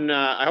no one,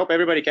 I hope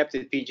everybody kept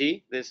it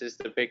PG. This is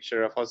the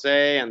picture of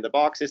Jose and the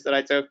boxes that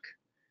I took.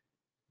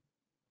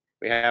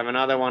 We have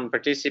another one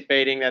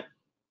participating that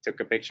took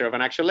a picture of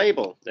an actual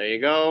label. There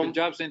you go. Good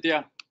job,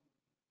 Cynthia.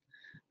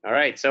 All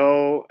right,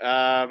 so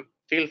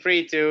feel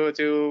free to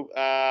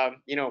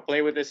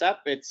play with this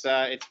app. It's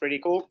pretty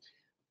cool.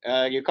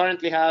 You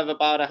currently have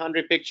about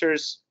 100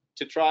 pictures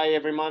to try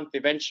every month.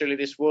 Eventually,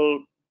 this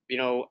will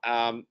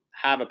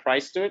have a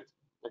price to it.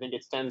 I think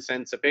it's 10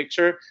 cents a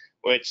picture,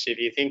 which if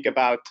you think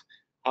about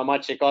how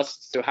much it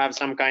costs to have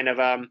some kind of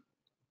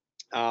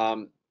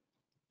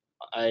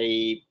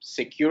a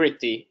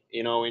security,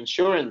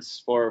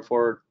 insurance for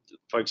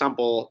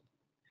example,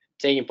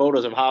 taking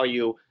photos of how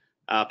you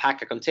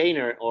pack a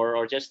container,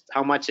 or just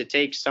how much it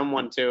takes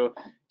someone to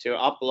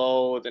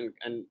upload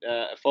and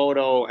a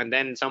photo, and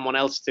then someone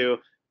else to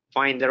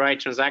find the right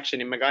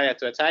transaction in Magaya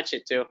to attach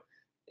it to.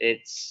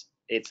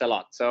 It's a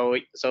lot. So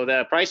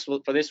the price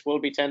for this will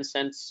be 10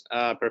 cents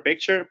per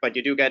picture, but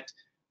you do get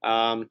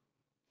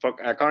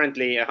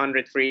currently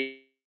 100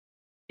 free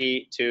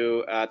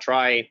to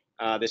try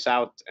this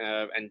out,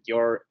 and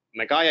your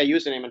Magaya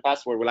username and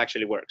password will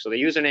actually work. So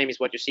the username is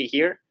what you see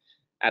here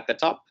at the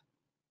top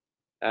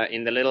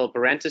in the little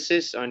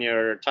parenthesis on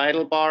your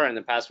title bar, and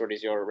the password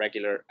is your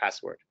regular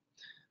password.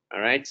 All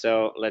right,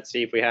 so let's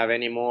see if we have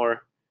any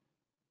more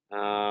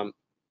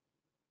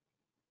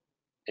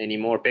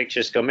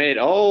pictures committed.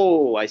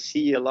 Oh, I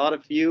see a lot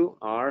of you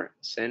are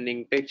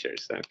sending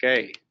pictures.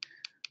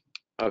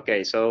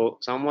 Okay, so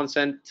someone's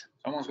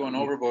going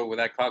overboard with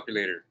that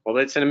calculator. Well,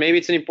 maybe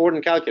it's an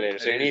important calculator,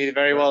 so you need it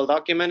very well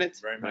documented.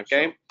 Very much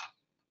okay so.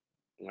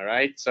 All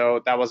right,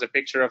 so that was a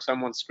picture of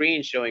someone's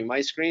screen showing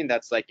my screen.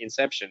 That's like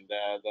Inception,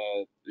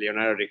 the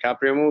Leonardo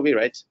DiCaprio movie,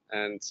 right?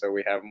 And so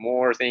we have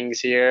more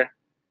things here.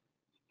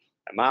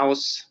 A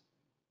mouse.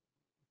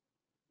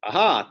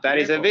 Aha, that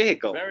is a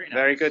vehicle. Very nice.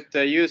 Very good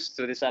use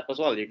to this app as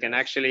well. You can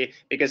actually,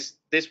 because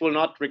this will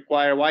not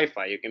require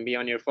Wi-Fi. You can be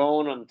on your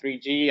phone on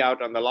 3G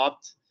out on the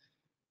lot.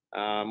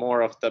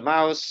 More of the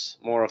mouse,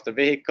 more of the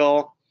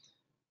vehicle.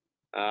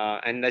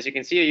 And as you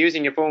can see, you're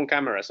using your phone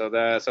camera. So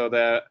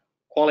the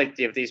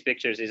quality of these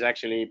pictures is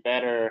actually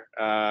better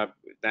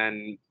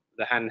than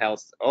the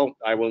handhelds. Oh,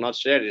 I will not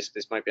share this.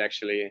 This might be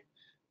actually.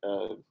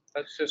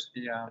 That's just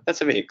the. That's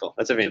a vehicle.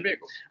 That's a vehicle.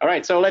 vehicle. All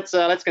right, so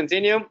let's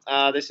continue.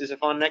 This is a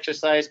fun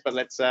exercise, but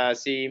let's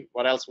see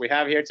what else we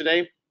have here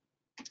today.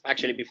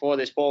 Actually, before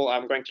this poll,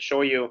 I'm going to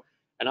show you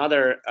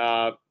another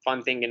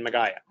fun thing in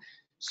Magaya.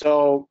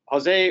 So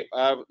Jose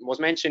was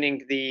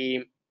mentioning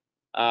the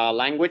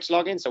language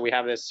login. So we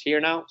have this here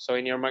now. So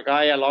in your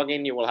Magaya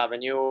login, you will have a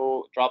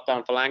new drop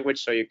down for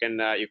language, so you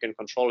can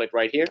control it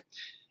right here.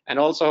 And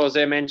also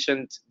Jose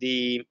mentioned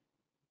the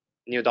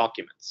new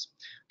documents.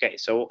 Okay,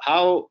 so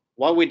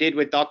what we did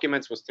with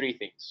documents was three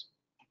things.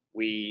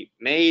 We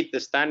made the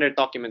standard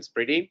documents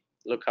pretty.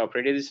 Look how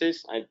pretty this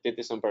is. I did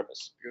this on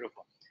purpose.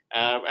 Beautiful.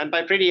 And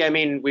by pretty, I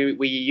mean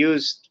we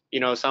used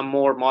some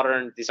more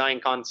modern design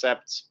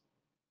concepts,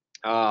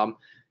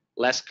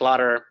 less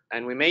clutter,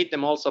 and we made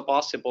them also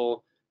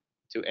possible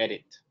to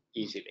edit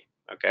easily.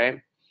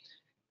 Okay,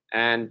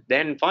 and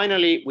then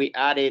finally we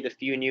added a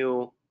few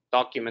new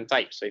document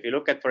types. So if you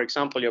look at, for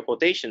example, your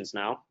quotations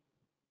now,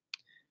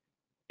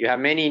 you have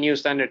many new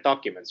standard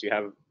documents. You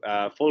have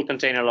full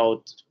container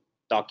load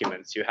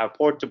documents. You have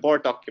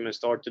port-to-port documents,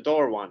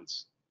 door-to-door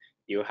ones.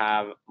 You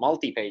have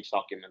multi-page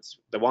documents,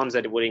 the ones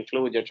that would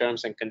include your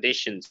terms and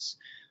conditions.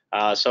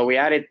 So we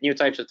added new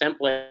types of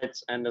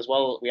templates, and as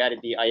well we added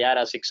the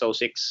IATA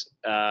 606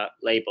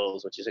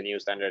 labels, which is a new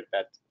standard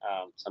that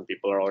some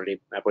people are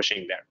already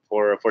pushing there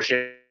for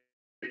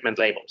shipment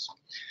labels.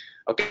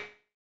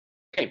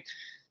 Okay,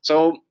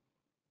 so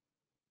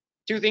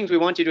two things we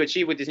want you to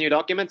achieve with these new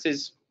documents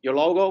is your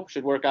logo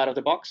should work out of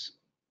the box,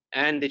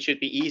 and it should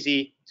be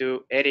easy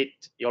to edit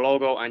your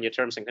logo and your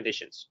terms and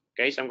conditions.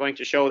 Okay, so I'm going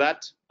to show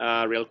that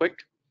real quick.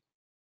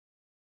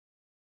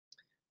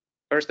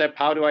 First step,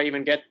 how do I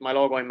even get my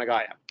logo in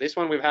Magaya? This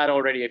one we've had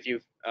already a few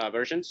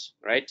versions,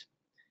 right?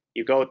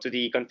 You go to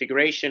the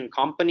configuration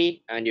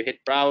company and you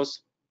hit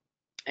browse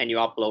and you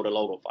upload a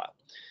logo file.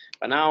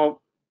 But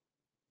now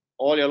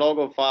all your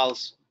logo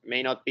files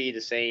may not be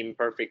the same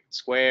perfect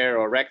square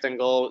or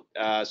rectangle.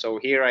 So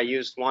here I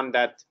used one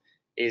that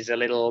is a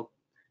little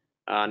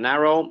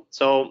narrow.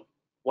 So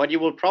what you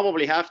will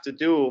probably have to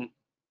do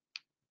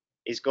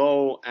is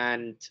go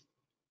and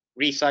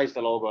resize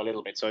the logo a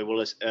little bit so it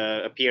will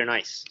appear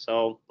nice.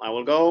 So I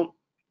will go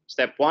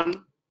step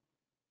one,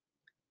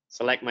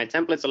 select my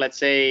template. So let's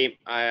say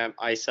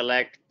I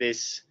select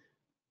this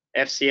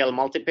FCL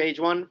multi-page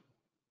one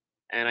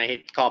and I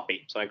hit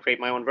copy. So I create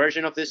my own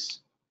version of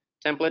this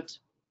template.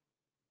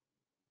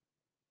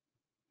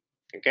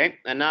 Okay,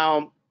 and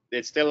now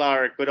it's still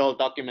our good old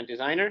document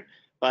designer,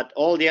 but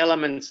all the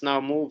elements now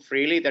move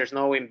freely. There's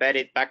no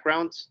embedded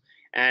backgrounds.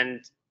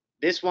 And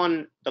this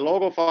one, the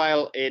logo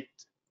file, it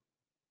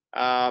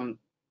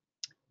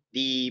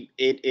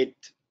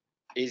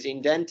is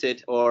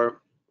indented,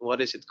 or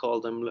what is it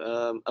called,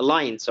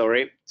 aligned,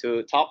 sorry,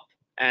 to top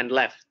and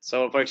left.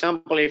 So for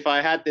example, if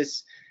I had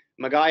this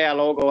Magaya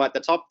logo at the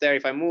top there,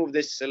 if I move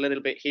this a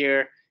little bit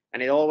here,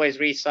 and it always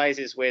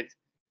resizes with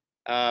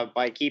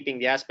by keeping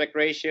the aspect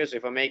ratio. So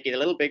if I make it a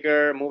little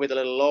bigger, move it a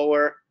little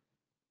lower,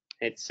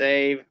 hit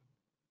save,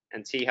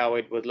 and see how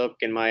it would look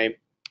in my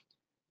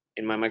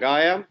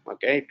Magaya.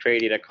 Okay,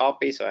 created a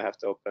copy, so I have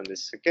to open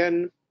this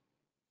again.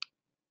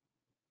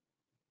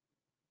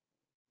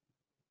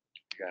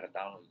 You got to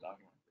download the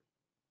document.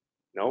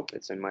 No,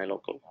 it's in my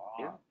local.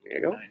 Yeah, there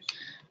you go. Nice.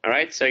 All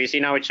right, so you see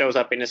now it shows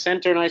up in the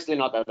center nicely,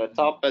 not at the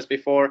top as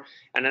before.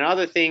 And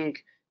another thing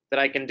that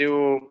I can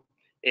do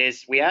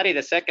is we added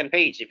a second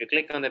page. If you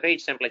click on the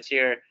page templates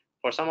here,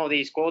 for some of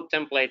these quote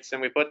templates,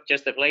 and we put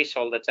just a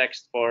placeholder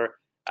text for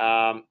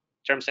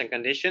terms and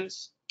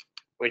conditions,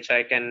 which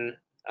I can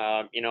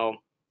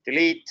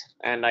delete,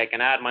 and I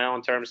can add my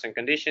own terms and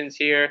conditions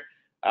here,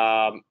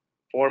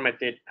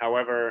 format it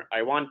however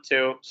I want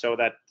to, so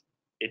that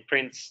it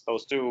prints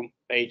those two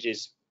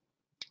pages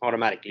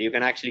automatically. You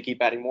can actually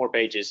keep adding more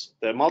pages.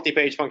 The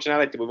multi-page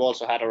functionality we've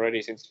also had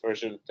already since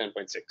version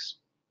 10.6.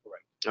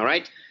 Right. All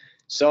right.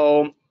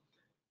 So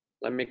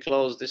let me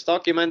close this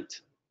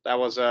document. That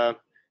was a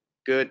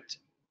good,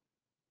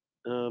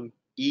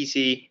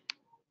 easy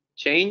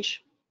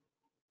change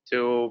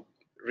to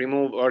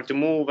remove or to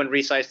move and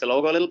resize the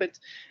logo a little bit.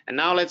 And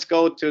now let's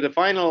go to the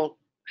final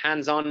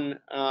hands-on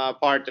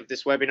part of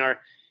this webinar,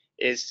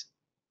 is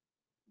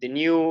the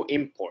new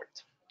import.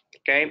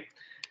 Okay.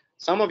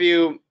 Some of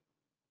you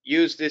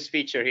use this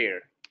feature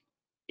here,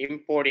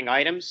 importing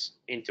items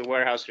into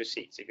warehouse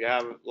receipts. If you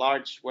have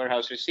large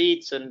warehouse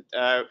receipts, and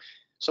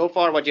so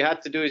far what you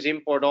had to do is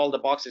import all the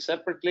boxes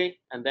separately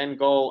and then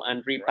go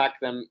and repack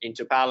them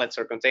into pallets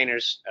or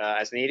containers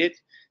as needed.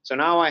 So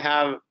now I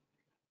have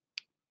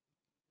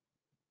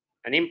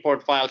an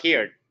import file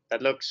here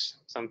that looks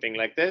something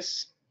like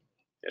this,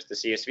 just a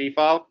CSV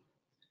file.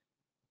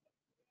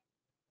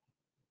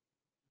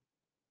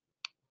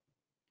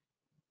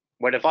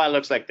 Where the file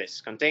looks like this,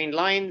 contained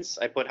lines.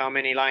 I put how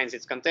many lines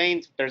it's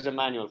contained. There's a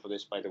manual for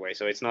this, by the way,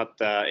 so it's not.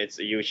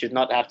 You should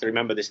not have to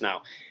remember this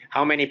now.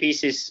 How many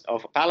pieces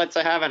of pallets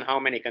I have and how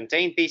many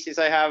contained pieces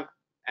I have,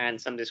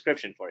 and some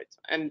description for it,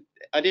 and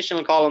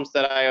additional columns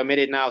that I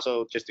omitted now,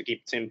 so just to keep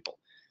it simple.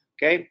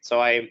 Okay, so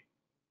let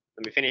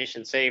me finish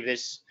and save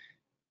this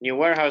new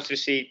warehouse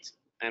receipt,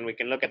 and we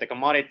can look at the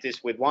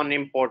commodities with one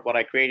import. What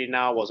I created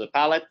now was a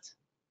pallet,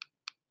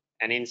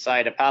 and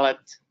inside a pallet,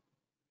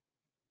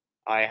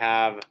 I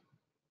have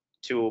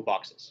 2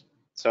 boxes.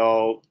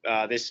 So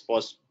this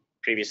was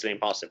previously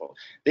impossible.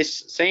 This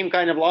same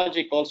kind of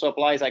logic also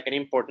applies. I can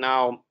import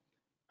now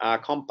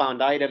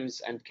compound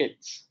items and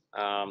kits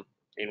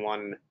in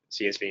one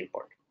CSV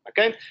import.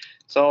 Okay,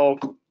 so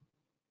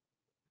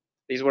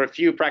these were a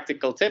few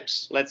practical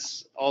tips.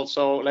 Let's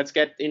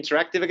get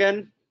interactive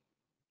again.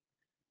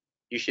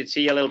 You should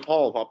see a little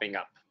poll popping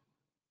up.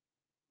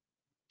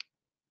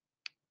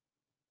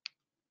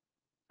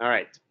 All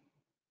right.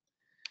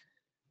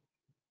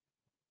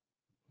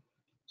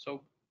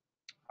 So,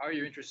 are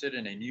you interested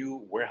in a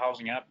new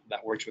warehousing app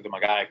that works with the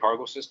Magaya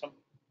cargo system?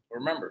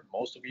 Remember,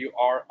 most of you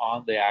are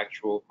on the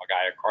actual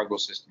Magaya cargo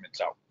system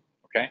itself.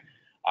 Okay.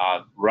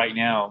 Right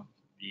now,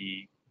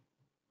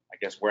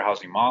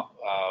 warehousing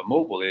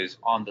mobile is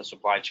on the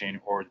supply chain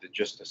or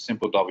just a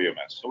simple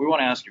WMS. So we want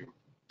to ask you,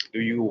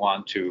 do you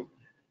want to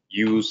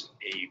use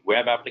a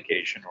web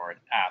application or an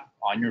app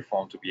on your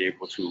phone to be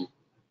able to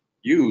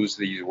use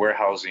these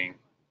warehousing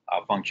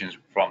functions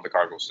from the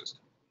cargo system?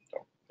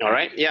 So All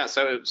right. Yeah.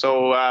 So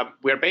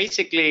we're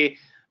basically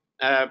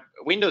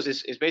Windows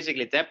is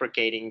basically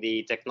deprecating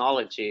the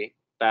technology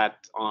that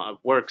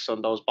works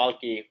on those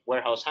bulky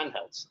warehouse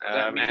handhelds.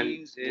 That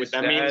means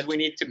we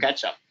need to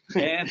catch up.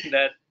 And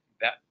that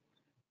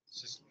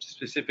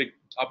specific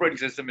operating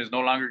system is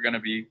no longer going to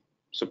be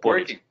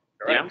supported.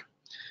 Yeah.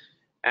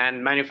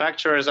 And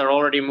manufacturers are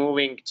already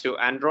moving to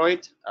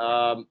Android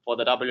for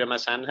the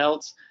WMS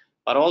handhelds,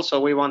 but also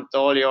we want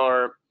all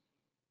your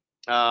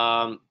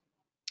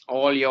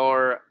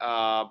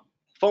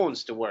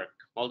phones to work.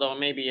 Although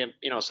maybe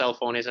a cell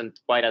phone isn't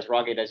quite as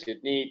rugged as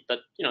you'd need, but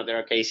there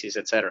are cases,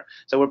 etc.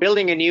 So we're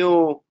building a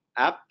new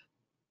app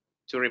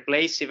to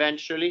replace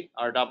eventually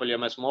our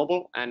WMS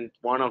mobile, and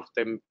one of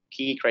the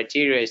key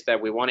criteria is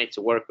that we want it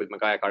to work with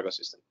Magaya cargo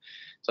system.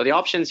 So the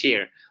options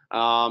here: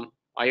 are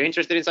you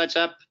interested in such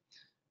app?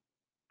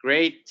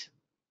 Great.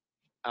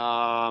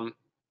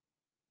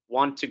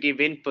 Want to give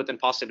input and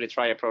possibly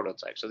try a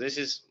prototype. So this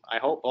is, I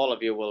hope all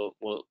of you will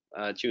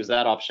choose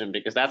that option,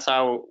 because that's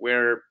how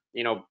we're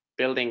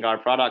building our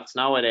products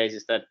nowadays,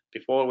 is that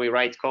before we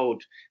write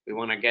code, we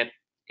want to get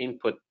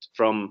input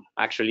from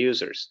actual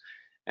users.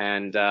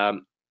 And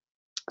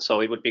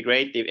so it would be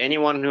great if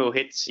anyone who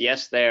hits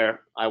yes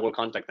there, I will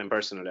contact them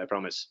personally, I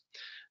promise.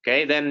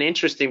 Okay, then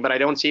interesting, but I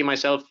don't see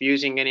myself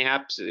using any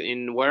apps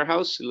in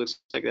warehouse. It looks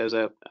like there's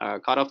a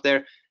cutoff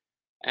there.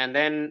 And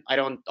then I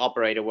don't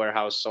operate a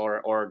warehouse or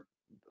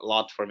a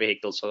lot for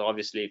vehicles. So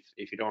obviously,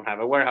 if you don't have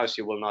a warehouse,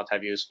 you will not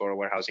have use for a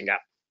warehousing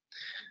app.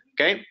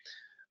 Okay,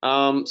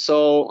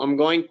 so I'm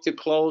going to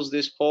close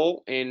this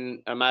poll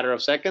in a matter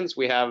of seconds.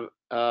 We have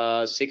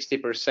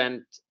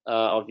 60%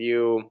 of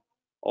you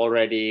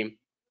already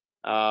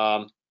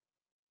answered.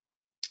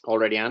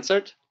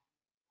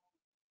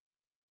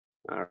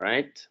 All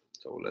right.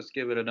 So let's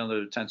give it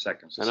another 10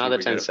 seconds. Another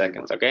 10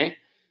 seconds, okay?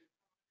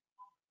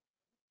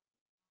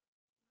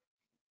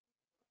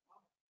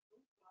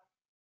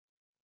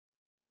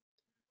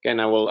 Again,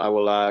 I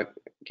will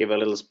give a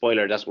little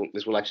spoiler. This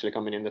will actually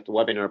come in the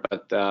webinar,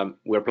 but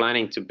we're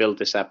planning to build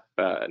this app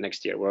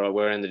next year.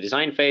 We're in the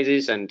design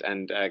phases and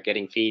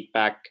getting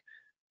feedback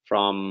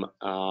from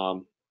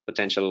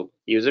potential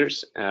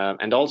users.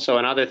 And also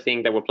another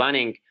thing that we're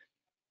planning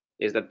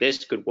is that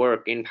this could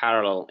work in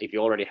parallel. If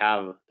you already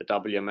have the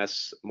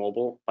WMS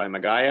mobile by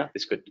Magaya,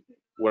 this could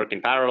work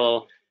in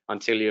parallel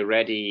until you're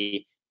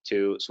ready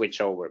to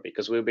switch over,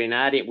 because we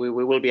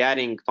will be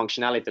adding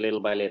functionality little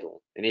by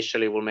little.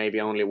 Initially, we'll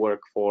maybe only work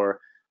for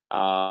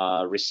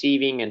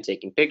receiving and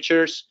taking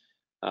pictures,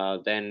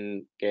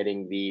 then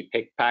getting the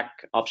pick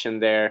pack option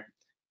there,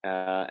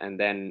 and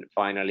then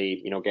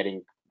finally,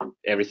 getting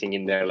everything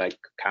in there like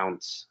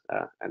counts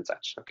and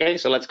such. Okay,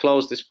 so let's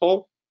close this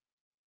poll.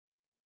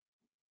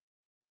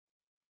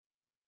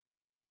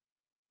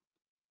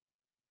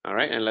 All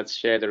right, and let's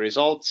share the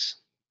results.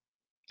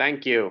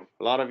 Thank you.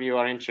 A lot of you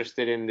are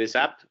interested in this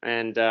app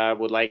and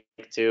would like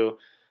to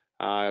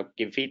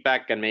give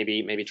feedback and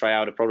maybe try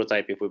out a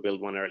prototype if we build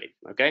one early.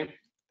 Okay,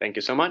 thank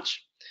you so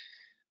much.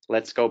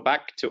 Let's go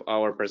back to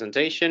our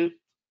presentation.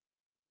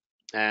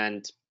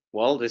 And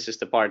well, this is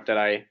the part that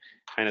I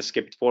kind of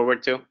skipped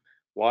forward to,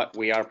 what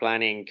we are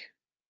planning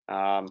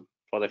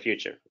for the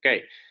future.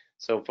 Okay,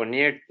 so for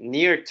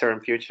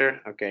near-term future,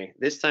 okay,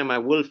 this time I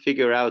will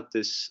figure out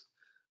this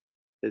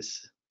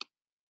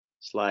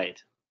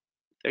slide.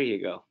 There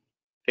you go,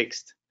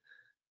 fixed.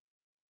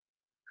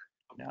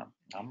 Yeah,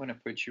 I'm gonna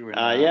put you in.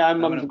 Yeah,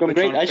 I'm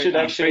great. I should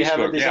actually have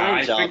a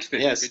design job. Fixed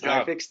it. Yes,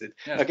 I fixed it.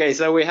 Yes. Okay,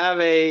 so we have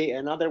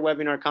another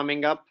webinar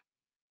coming up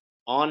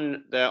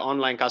on the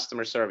online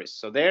customer service.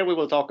 So there we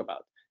will talk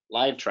about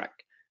LiveTrack,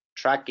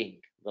 tracking,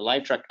 the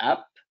LiveTrack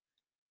app.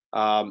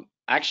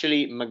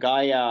 Actually,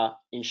 Magaya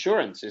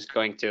Insurance is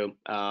going to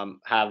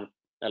have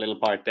a little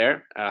part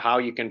there, how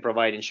you can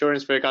provide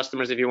insurance for your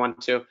customers if you want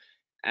to,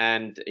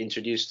 and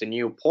introduce the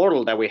new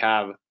portal that we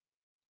have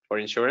for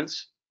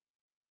insurance.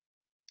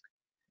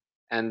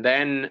 And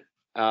then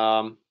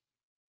the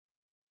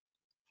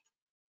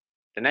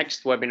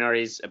next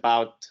webinar is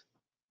about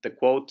the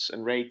quotes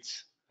and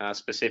rates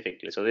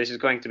specifically. So this is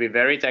going to be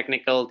very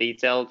technical,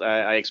 detailed.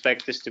 I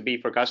expect this to be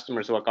for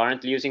customers who are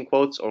currently using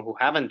quotes or who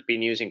haven't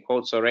been using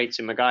quotes or rates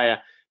in Magaya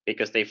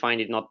because they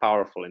find it not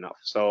powerful enough.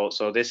 So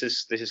this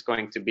is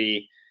going to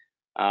be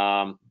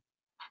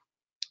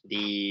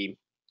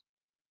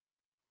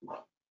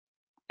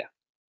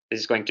this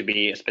is going to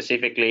be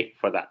specifically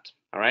for that.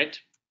 All right.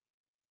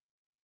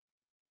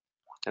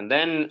 And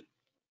then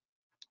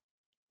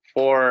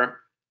for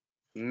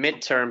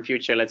midterm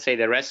future, let's say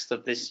the rest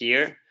of this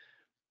year,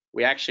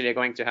 we actually are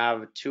going to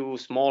have 2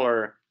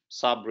 smaller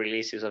sub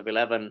releases of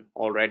 11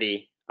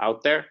 already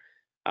out there.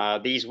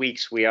 These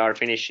weeks we are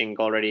finishing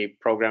already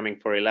programming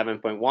for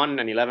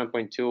 11.1, and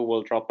 11.2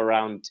 will drop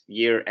around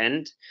year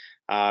end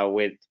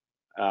with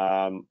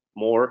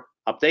more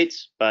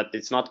updates, but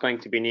it's not going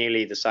to be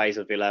nearly the size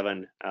of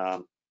 11,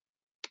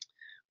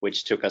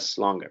 which took us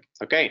longer.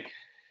 Okay.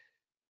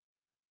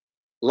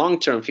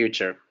 Long-term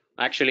future,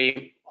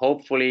 actually,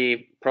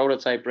 hopefully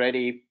prototype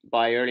ready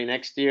by early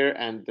next year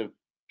and the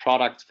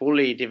product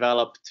fully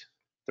developed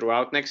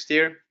throughout next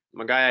year.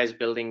 Magaya is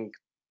building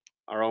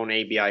our own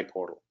ABI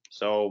portal.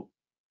 So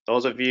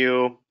those of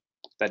you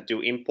that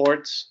do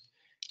imports,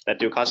 that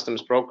do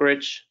customs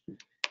brokerage,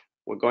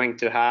 we're going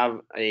to have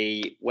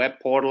a web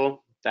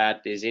portal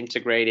that is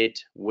integrated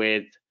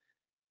with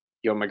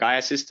your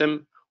Magaya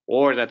system,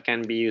 or that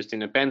can be used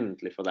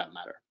independently for that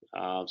matter.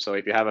 So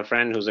if you have a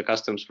friend who's a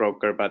customs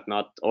broker, but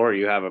not, or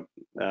you have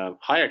a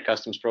hired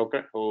customs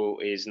broker who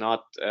is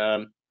not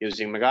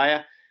using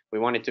Magaya, we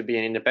want it to be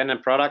an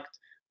independent product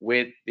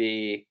with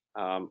the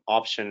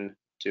option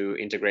to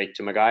integrate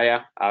to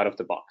Magaya out of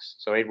the box.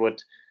 So it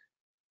would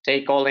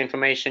take all the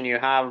information you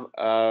have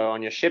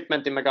on your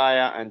shipment in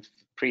Magaya and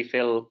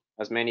pre-fill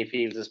as many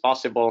fields as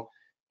possible,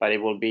 but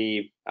it will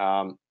be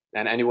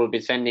and it will be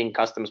sending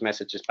customs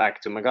messages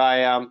back to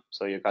Magaya,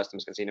 so your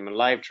customs can see them in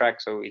live track.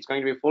 So it's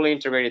going to be fully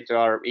integrated to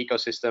our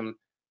ecosystem,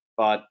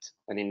 but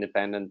an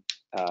independent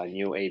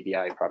new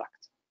ABI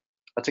product.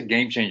 That's a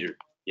game changer.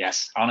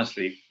 Yes.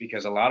 Honestly,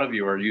 because a lot of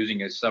you are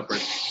using a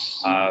separate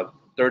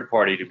third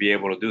party to be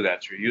able to do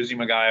that. So you're using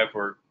Magaya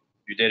for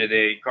your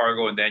day-to-day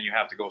cargo, and then you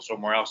have to go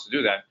somewhere else to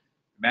do that.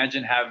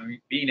 Imagine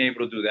being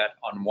able to do that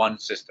on one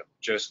system,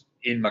 just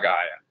in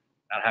Magaya,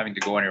 not having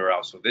to go anywhere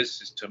else. So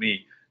this is, to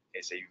me,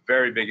 is a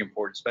very big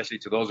important, especially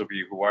to those of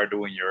you who are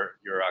doing your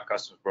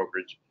customs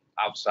brokerage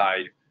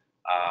outside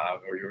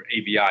or your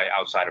ABI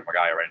outside of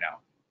Magaya right now.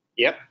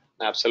 Yep,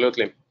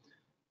 absolutely.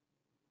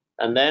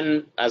 And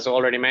then, as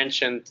already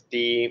mentioned,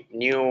 the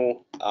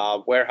new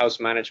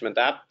warehouse management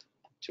app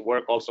to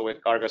work also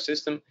with cargo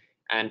system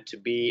and to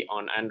be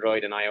on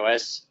Android and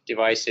iOS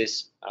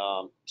devices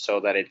so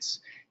that it's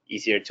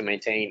easier to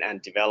maintain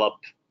and develop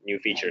new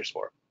features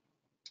for.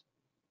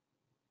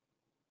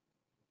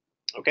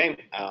 Okay,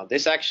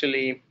 this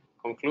actually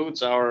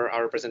concludes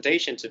our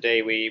presentation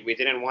today. We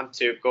didn't want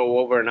to go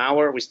over an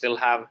hour. We still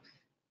have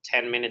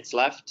 10 minutes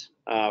left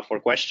for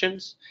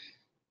questions.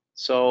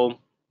 So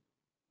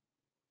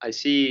I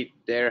see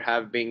there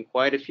have been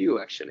quite a few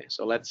actually.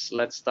 So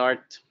let's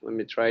start. Let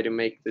me try to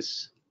make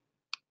this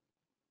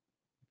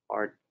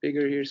part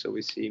bigger here so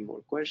we see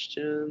more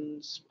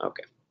questions.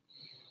 Okay.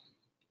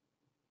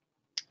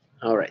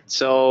 All right.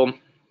 So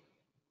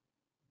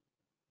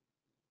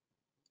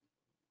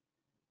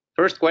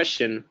first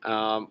question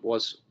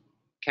was,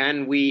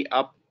 can we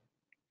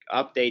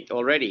update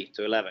already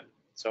to 11?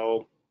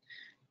 So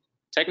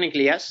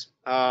technically yes.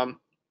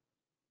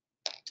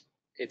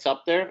 It's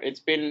up there. It's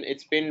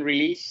been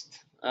released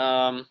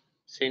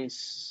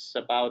since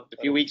about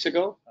a few weeks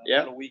ago.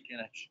 Yeah, a week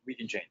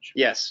and change.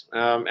 Yes,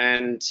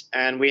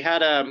 and we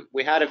had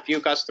a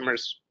few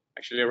customers,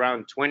 actually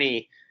around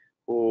 20,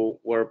 who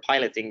were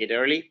piloting it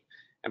early,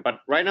 but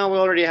right now we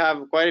already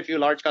have quite a few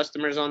large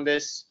customers on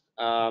this,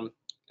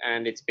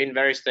 and it's been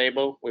very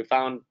stable. We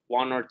found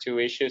one or two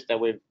issues that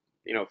we've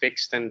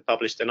fixed and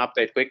published an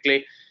update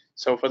quickly.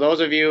 So for those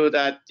of you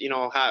that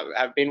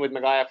have been with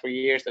Magaya for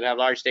years, that have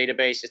large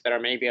databases, that are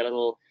maybe a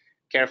little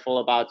careful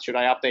about, should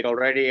I update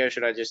already or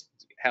should I just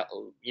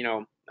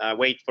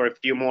wait for a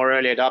few more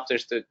early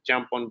adopters to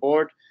jump on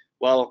board?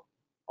 Well,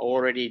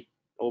 already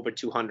over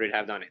 200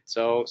 have done it.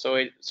 So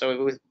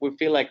we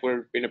feel like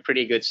we're in a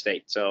pretty good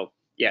state. So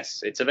yes,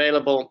 it's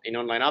available in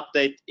online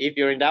update. If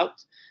you're in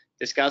doubt,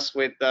 discuss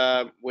with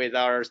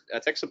our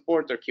tech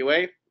support or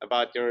QA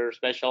about your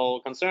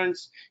special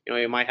concerns.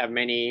 You might have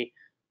many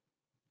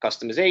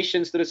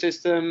customizations to the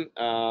system,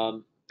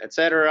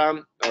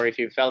 etc. Or if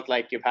you felt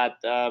like you've had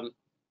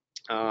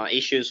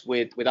issues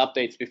with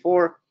updates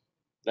before,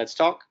 let's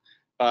talk.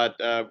 But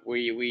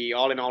we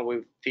all in all,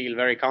 we feel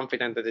very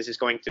confident that this is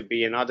going to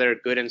be another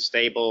good and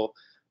stable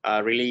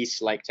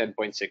release like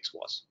 10.6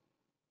 was.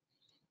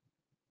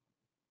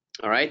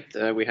 All right,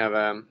 we have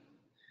a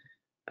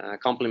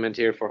compliment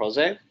here for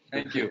Jose.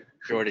 Thank you,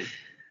 Jordi.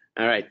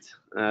 All right,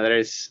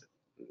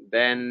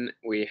 then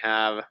we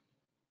have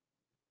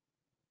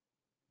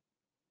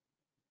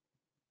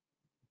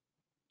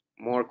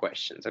more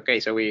questions. Okay,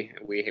 so we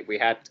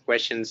had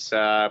questions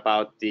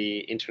about the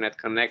internet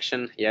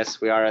connection.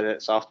 Yes, we are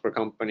a software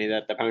company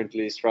that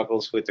apparently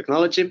struggles with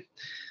technology.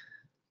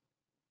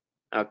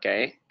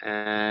 Okay,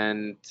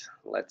 and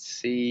let's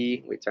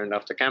see, we turned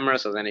off the camera,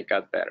 so then it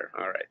got better.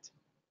 All right.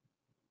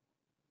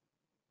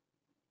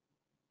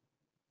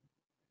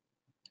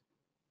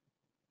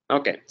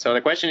 Okay, so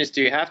the question is,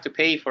 do you have to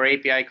pay for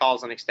API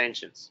calls and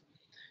extensions?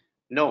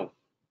 No.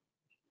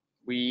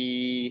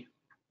 Wait,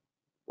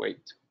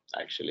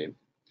 actually.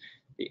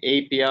 The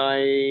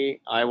API,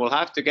 I will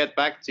have to get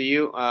back to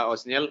you,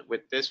 Osniel,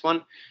 with this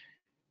one,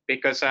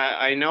 because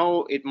I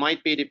know it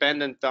might be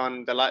dependent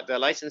on the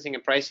licensing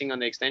and pricing on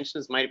the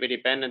extensions might be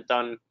dependent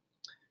on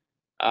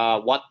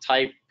what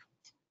type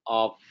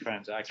of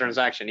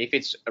transaction. If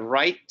it's a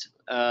write,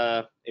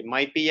 it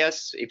might be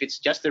yes. If it's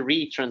just a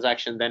read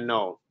transaction, then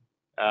no.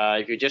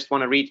 If you just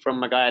want to read from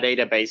Magaya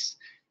database,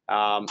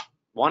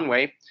 one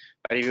way,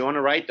 but if you want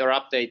to write or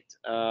update,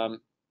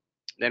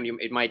 then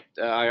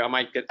I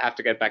might have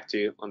to get back to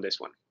you on this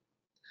one.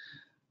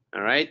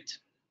 All right.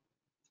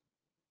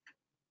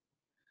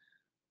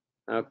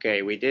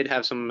 Okay, we did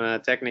have some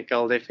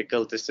technical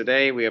difficulties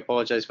today. We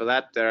apologize for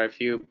that. There are a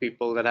few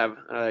people that have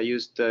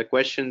used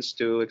questions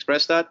to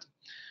express that.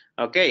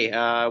 Okay,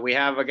 we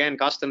have again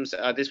customs.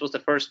 This was the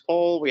first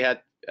poll. We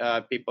had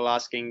people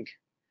asking.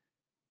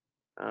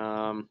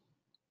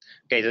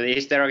 Okay, so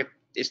is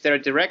there a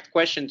direct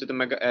question to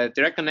the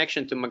direct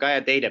connection to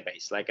Magaya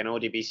database, like an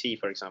ODBC,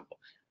 for example?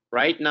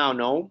 Right now,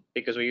 no,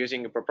 because we're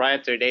using a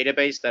proprietary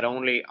database that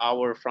only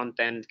our front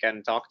end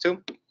can talk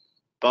to.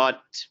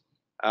 But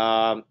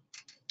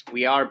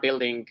we are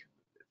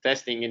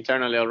testing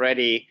internally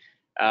already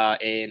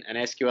in an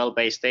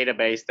SQL-based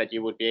database that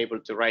you would be able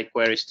to write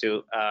queries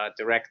to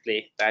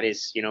directly. That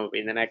is,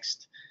 in the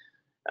next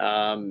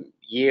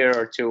year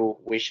or two,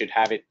 we should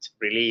have it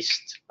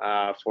released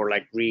for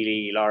like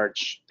really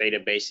large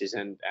databases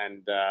and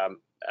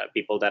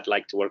people that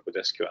like to work with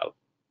SQL.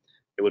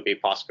 It would be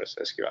Postgres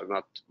SQL,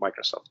 not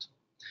Microsoft.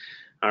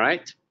 All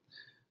right.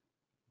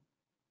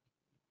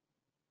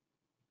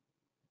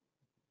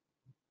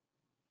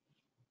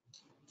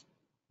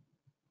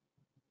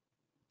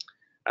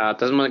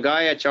 Does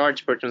Magaya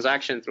charge per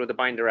transaction through the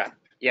Binder app?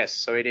 Yes,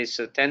 so it is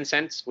 10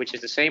 cents, which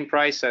is the same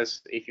price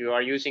as if you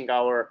are using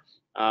our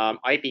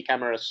IP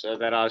cameras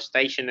that are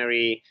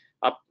stationary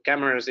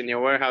cameras in your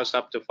warehouse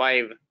up to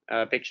 5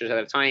 pictures at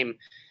a time.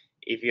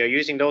 If you're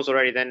using those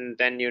already,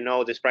 then you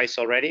know this price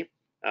already.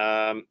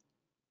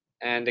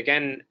 And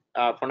again,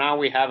 for now,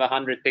 we have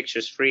 100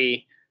 pictures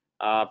free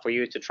for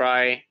you to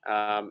try,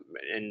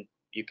 and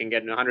you can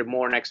get 100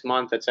 more next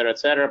month, et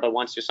cetera, But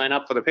once you sign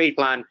up for the paid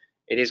plan,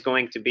 it is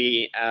going to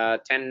be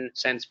 10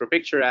 cents per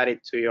picture added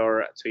to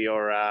your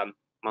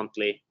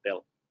monthly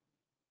bill.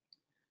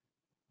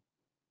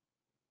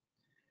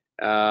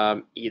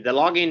 The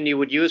login you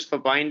would use for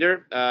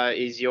Binder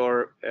is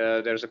your.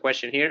 There's a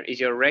question here. Is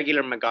your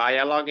regular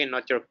Magaya login,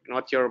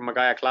 not your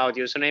Magaya Cloud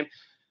username?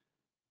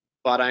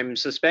 But I'm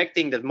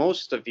suspecting that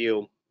most of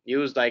you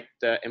use like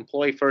the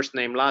employee first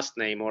name, last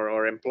name,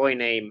 or employee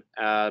name,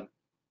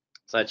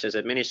 such as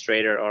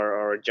administrator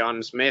or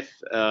John Smith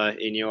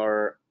in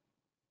your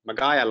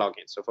Magaya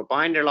login. So for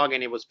Binder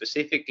login, it will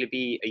specifically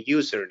be a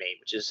username,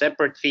 which is a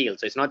separate field.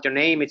 So it's not your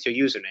name, it's your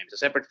username. It's a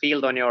separate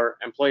field on your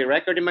employee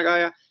record in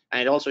Magaya,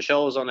 and it also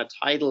shows on a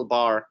title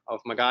bar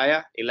of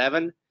Magaya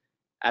 11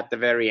 at the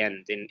very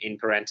end in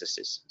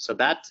parentheses. So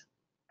that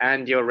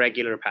and your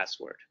regular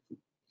password.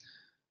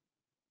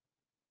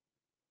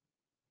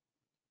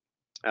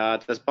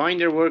 Does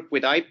Binder work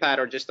with iPad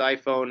or just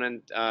iPhone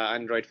and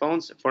Android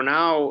phones? For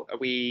now,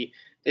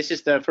 this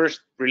is the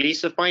first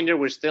release of Binder.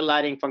 We're still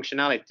adding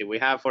functionality. We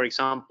have, for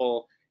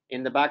example,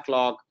 in the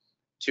backlog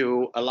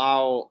to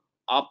allow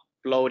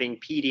uploading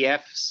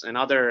PDFs and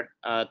other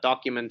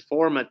document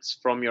formats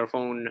from your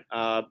phone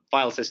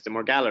file system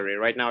or gallery.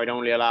 Right now, it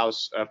only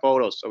allows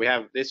photos. So we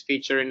have this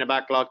feature in the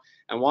backlog.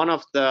 And one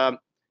of the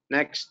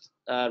next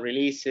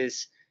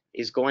releases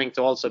is going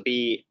to also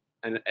be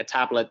a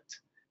tablet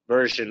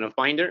version of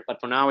Binder,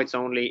 but for now it's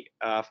only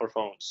for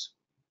phones.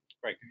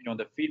 Right.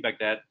 The feedback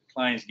that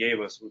clients gave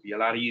us would be a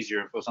lot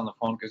easier if it was on the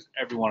phone because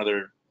every one of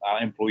their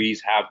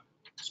employees have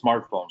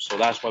smartphones. So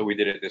that's why we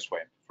did it this way.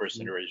 First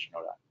iteration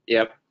of that.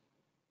 Yep.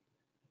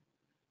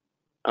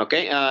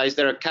 Okay. Is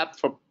there a cap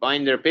for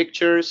Binder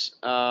pictures?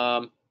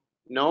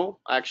 No,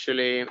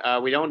 actually,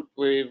 we don't.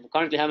 We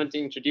currently haven't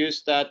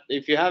introduced that.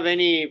 If you have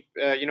any,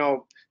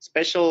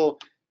 special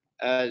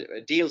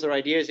deals or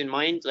ideas in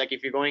mind, like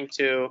if you're going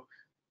to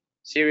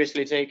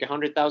seriously take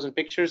 100,000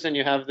 pictures and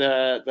you have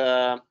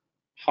the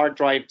hard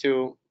drive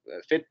to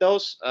fit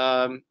those,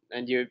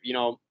 and you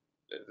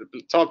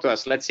talk to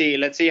us. Let's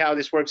see how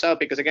this works out,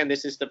 because again,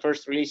 this is the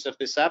first release of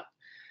this app.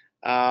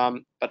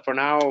 But for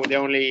now, the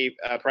only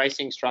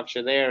pricing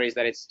structure there is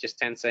that it's just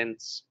 10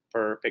 cents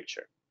per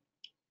picture.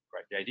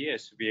 Right. The idea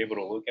is to be able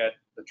to look at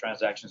the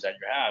transactions that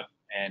you have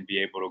and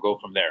be able to go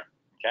from there.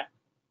 Okay.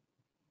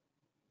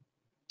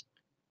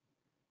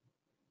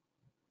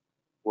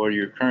 Were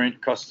your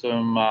current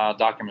custom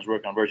documents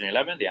working on version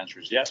 11? The answer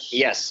is yes.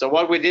 Yes. So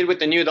what we did with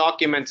the new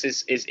documents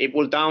is it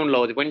will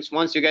download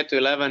once you get to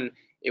 11,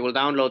 it will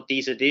download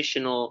these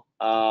additional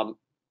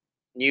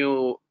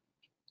new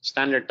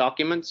standard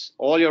documents.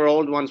 All your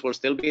old ones will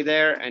still be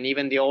there, and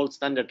even the old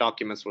standard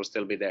documents will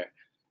still be there.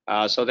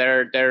 So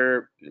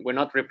we're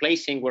not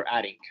replacing, we're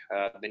adding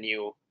the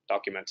new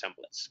document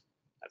templates.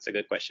 That's a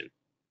good question.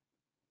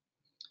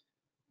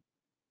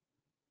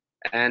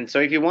 And so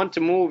if you want to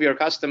move your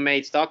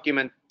custom-made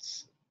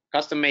documents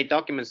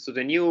to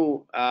the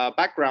new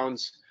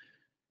backgrounds,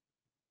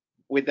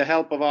 with the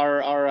help of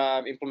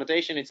our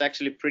implementation, it's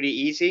actually pretty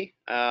easy.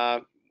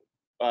 But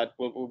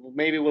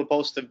maybe we'll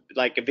post a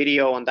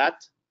video on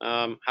that,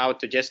 how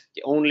to just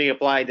only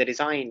apply the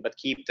design but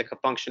keep the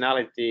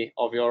functionality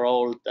of your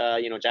old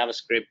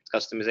JavaScript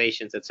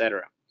customizations,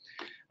 etc.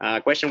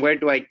 Question: where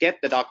do I get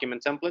the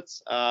document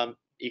templates?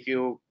 If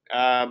you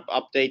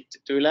update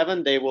to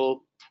 11, they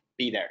will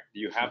be there.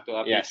 You have to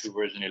update to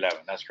version 11.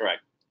 That's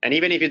correct. And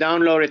even if you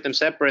downloaded them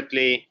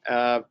separately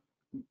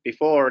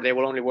before, they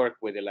will only work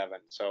with 11.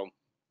 So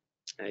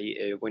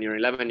when you're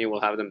 11, you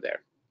will have them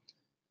there.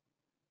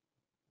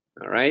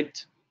 All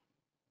right.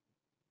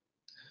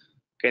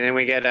 Okay, then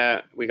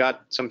we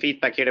got some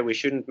feedback here that we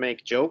shouldn't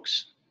make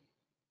jokes.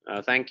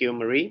 Thank you,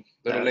 Marie.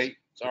 Little late,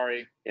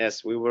 sorry.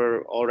 Yes, we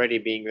were already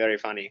being very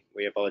funny.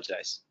 We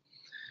apologize.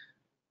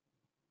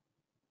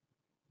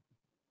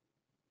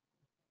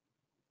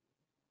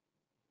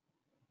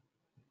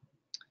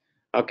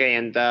 Okay,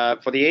 and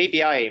for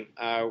the ABI,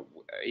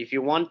 if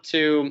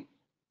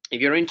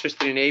you're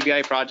interested in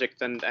ABI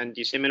project and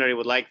you similarly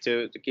would like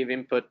to give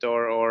input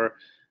or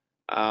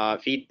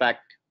feedback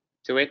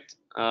to it,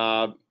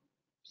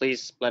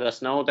 please let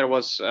us know. There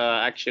was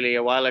actually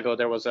a while ago,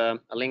 there was a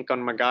link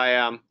on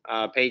Magaya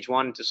page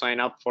 1 to sign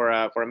up for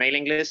a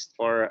mailing list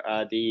for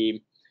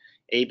the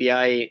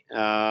ABI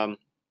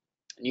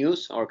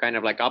news or kind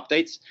of like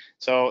updates.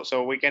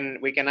 So we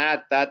can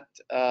add that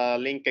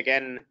link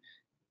again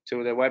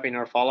to the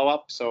webinar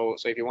follow-up. So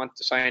if you want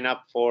to sign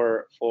up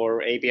for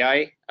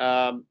ABI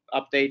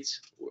updates,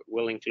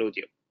 we'll include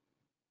you.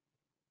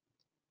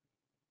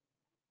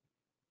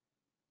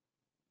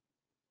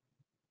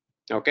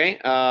 Okay.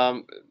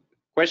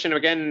 Question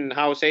again,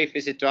 how safe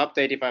is it to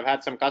update if I've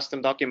had some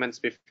custom documents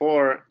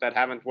before that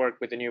haven't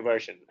worked with the new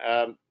version?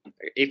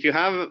 If you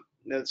have,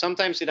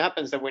 sometimes it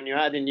happens that when you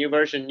add a new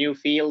version, new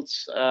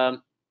fields,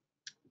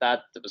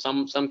 that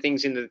some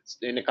things in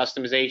the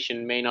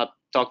customization may not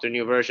talk to the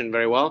new version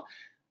very well.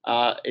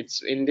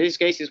 It's in these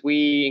cases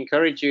we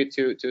encourage you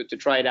to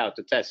try it out,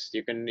 to test.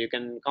 You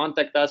can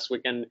contact us. We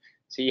can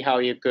see how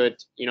you could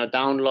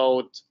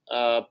download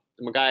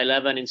Magaya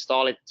 11,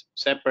 install it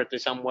separately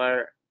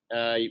somewhere,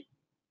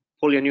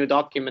 pull your new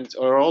documents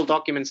or all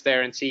documents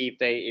there and see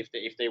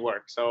if they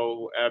work.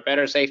 So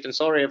better safe than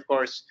sorry, of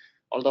course.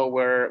 Although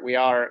we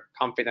are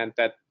confident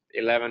that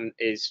 11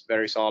 is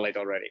very solid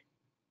already.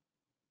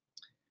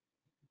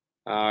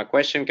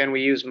 Question: can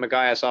we use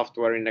Magaya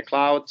software in the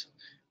cloud,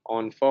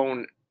 on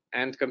phone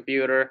and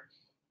computer?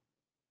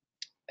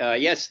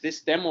 Yes,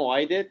 this demo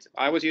I did.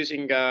 I was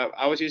using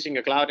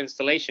a cloud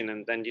installation,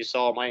 and then you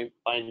saw my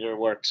binder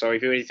work. So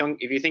if you're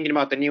thinking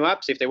about the new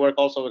apps, if they work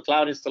also with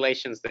cloud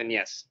installations, then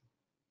yes.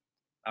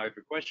 Now, if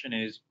your question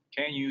is,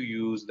 can you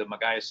use the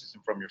Magaya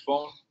system from your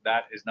phone?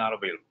 That is not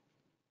available.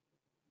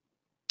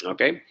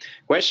 Okay.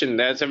 Question.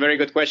 That's a very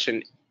good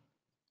question.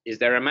 Is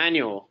there a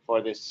manual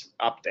for this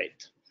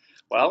update?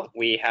 Well,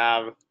 we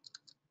have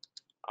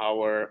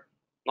our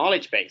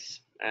knowledge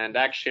base, and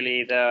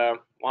actually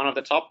one of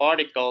the top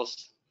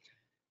articles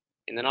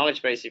in the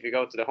knowledge base, if you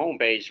go to the home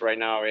page right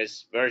now,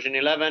 is version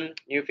 11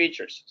 new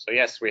features. So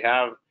yes, we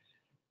have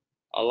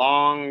a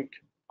long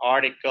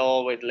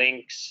article with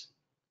links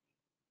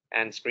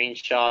and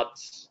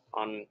screenshots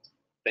on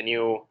the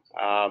new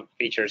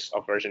features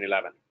of version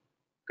 11.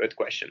 Good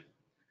question.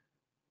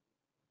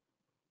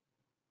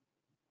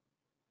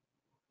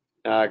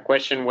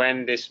 Question: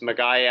 when this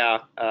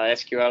Magaya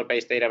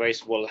SQL-based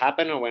database will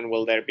happen, or when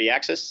will there be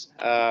access?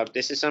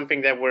 This is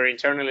something that we're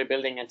internally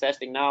building and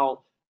testing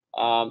now.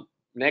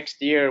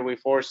 Next year, we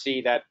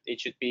foresee that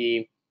it should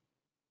be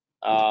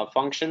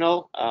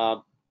functional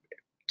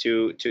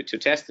to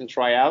test and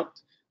try out.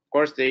 Of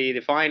course, the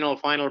final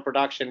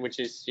production, which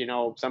is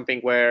something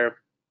where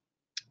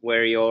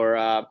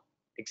your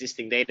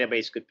existing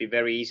database could be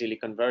very easily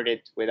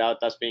converted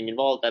without us being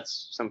involved.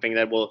 That's something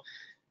that will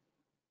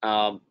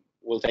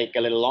take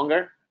a little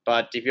longer.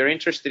 But if you're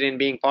interested in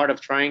being part of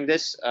trying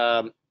this,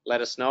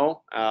 let us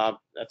know.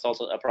 That's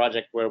also a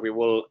project where we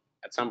will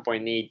at some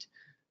point need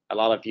a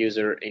lot of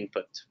user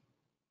input.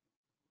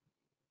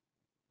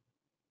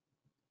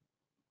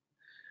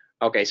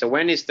 Okay, so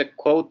when is the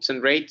quotes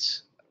and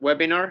rates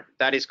webinar?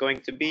 That is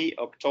going to be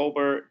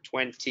October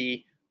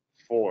 24th,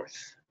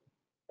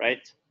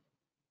 right?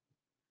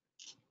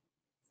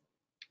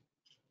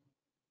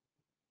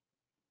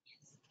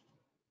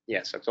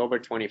 Yes, October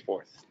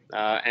 24th,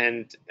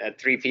 and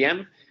at 3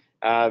 p.m.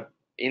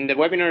 In the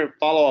webinar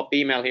follow-up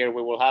email here,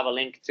 we will have a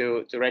link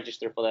to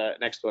register for the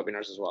next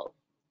webinars as well.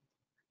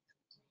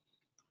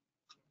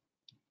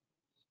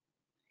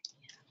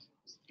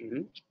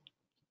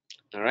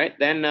 All right,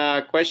 then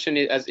question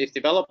is, as if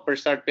developers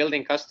start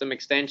building custom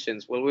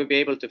extensions, will we be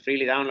able to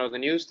freely download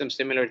and use them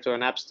similar to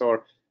an app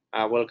store?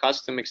 Will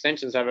custom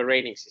extensions have a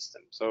rating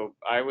system? So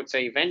I would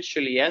say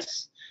eventually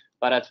yes,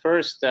 but at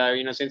first,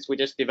 since we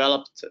just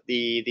developed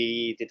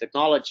the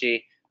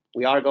technology,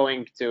 we are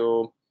going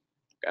to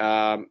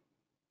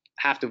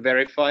have to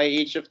verify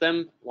each of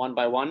them one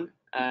by one,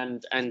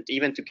 and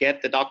even to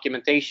get the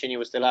documentation, you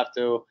will still have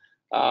to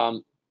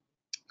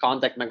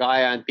contact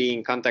Magaya and be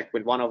in contact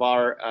with one of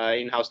our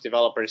in-house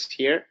developers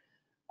here.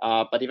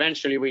 But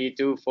eventually, we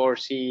do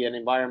foresee an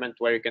environment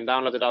where you can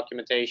download the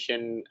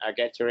documentation,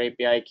 get your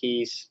API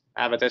keys,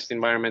 have a test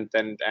environment,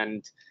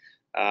 and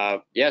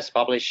yes,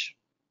 publish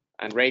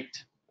and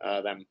rate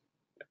them.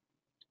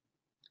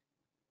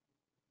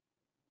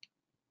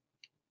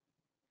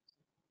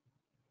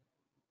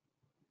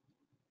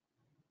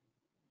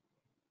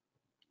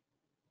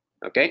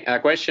 Okay, a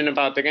question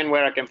about, again,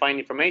 where I can find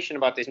information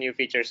about these new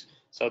features.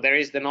 So there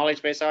is the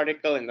knowledge base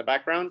article in the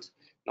background,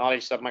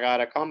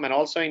 knowledge.magaya.com, and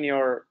also in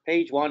your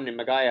page 1 in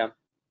Magaya,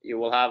 you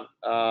will have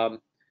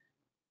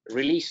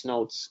release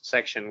notes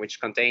section, which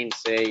contains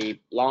a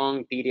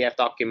long PDF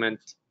document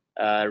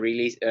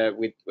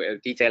with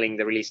detailing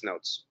the release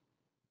notes.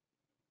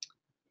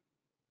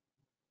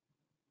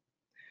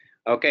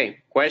 Okay,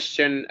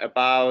 question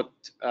about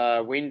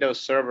Windows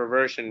Server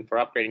version for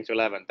upgrading to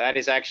 11. That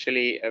is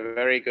actually a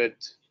very good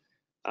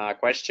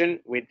question.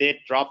 We did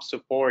drop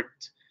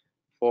support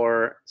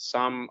for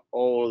some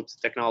old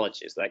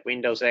technologies like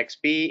Windows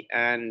XP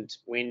and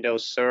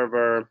Windows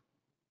Server,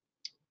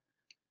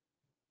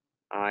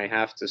 I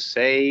have to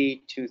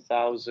say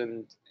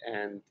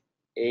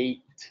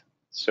 2008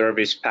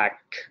 Service Pack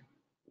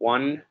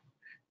 1.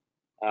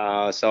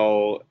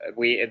 So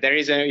there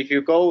is if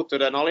you go to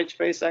the knowledge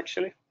base,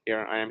 actually,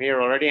 here I am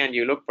here already, and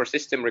you look for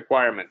system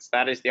requirements.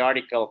 That is the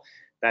article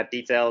that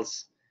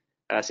details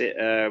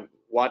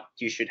what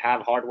you should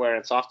have hardware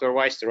and software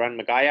wise to run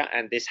Magaya,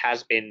 and this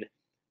has been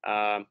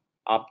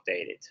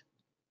updated.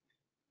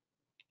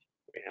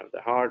 We have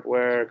the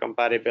hardware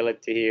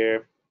compatibility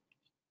here.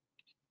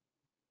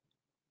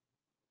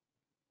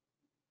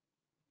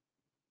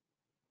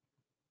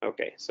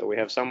 Okay, so we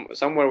have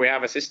somewhere we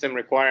have a system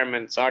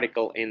requirements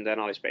article in the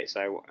knowledge base.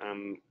 I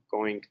am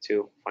going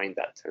to find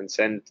that and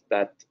send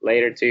that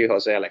later to you,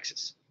 Jose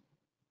Alexis.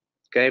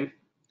 Okay.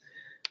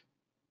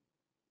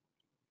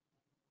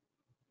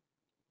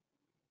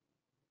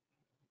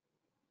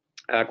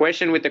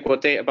 Question with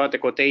about the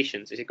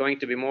quotations. Is it going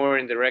to be more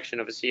in the direction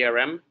of a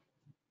CRM?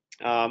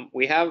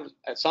 We have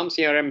some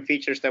CRM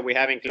features that we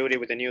have included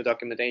with the new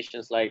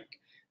documentations, like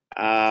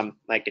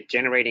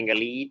generating a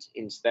lead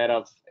instead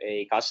of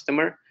a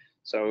customer.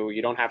 So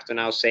you don't have to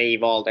now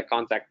save all the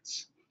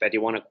contacts that you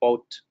want to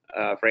quote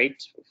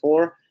freight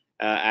for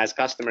as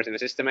customers in the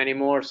system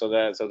anymore. So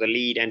the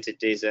lead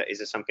entity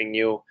is something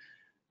new.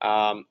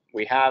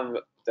 We have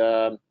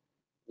the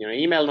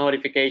email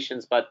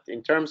notifications, but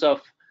in terms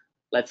of,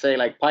 let's say,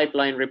 like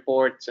pipeline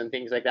reports and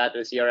things like that the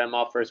CRM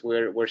offers,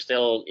 we're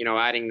still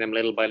adding them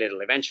little by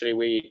little. Eventually,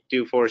 we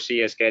do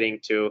foresee us getting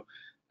to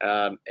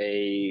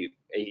a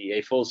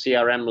full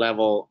CRM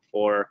level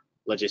for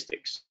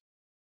logistics.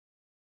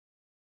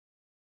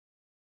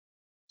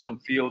 Some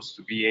fields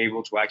to be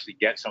able to actually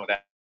get some of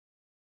that.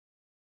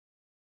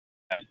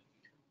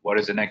 What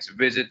is the next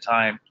visit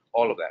time?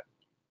 All of that.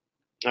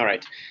 All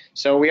right.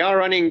 So we are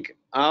running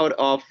out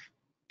of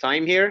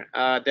time here.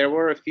 There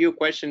were a few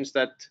questions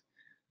that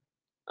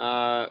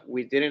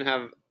we didn't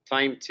have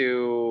time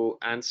to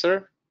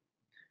answer.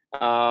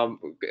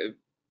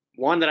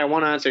 One that I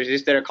want to answer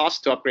is there a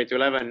cost to upgrade to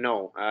 11?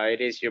 No,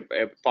 it is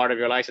part of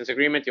your license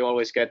agreement. You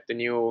always get the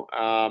new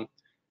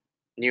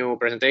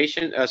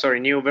presentation,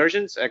 new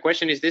versions.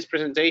 Question, is this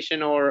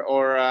presentation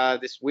or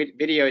this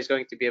video is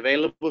going to be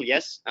available?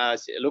 Yes,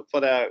 look for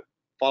the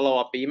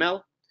follow-up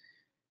email.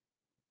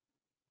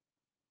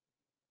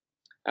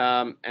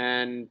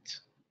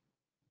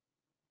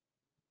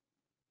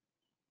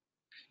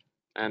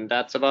 And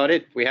that's about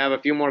it. We have a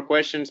few more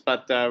questions,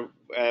 but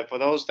for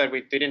those that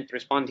we didn't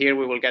respond here,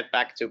 we will get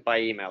back to by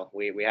email.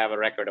 We have a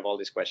record of all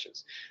these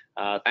questions.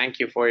 Thank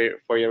you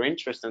for your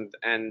interest, and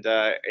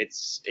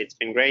it's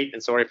been great.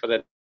 And sorry for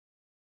the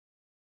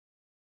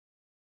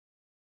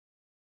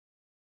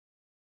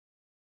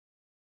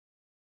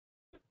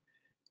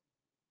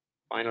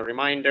final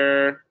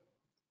reminder.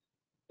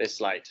 This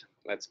slide.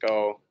 Let's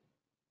go.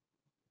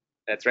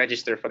 Let's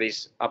register for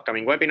these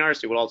upcoming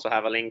webinars. You will also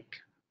have a link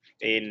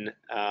in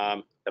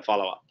the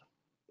follow-up.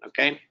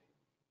 Okay.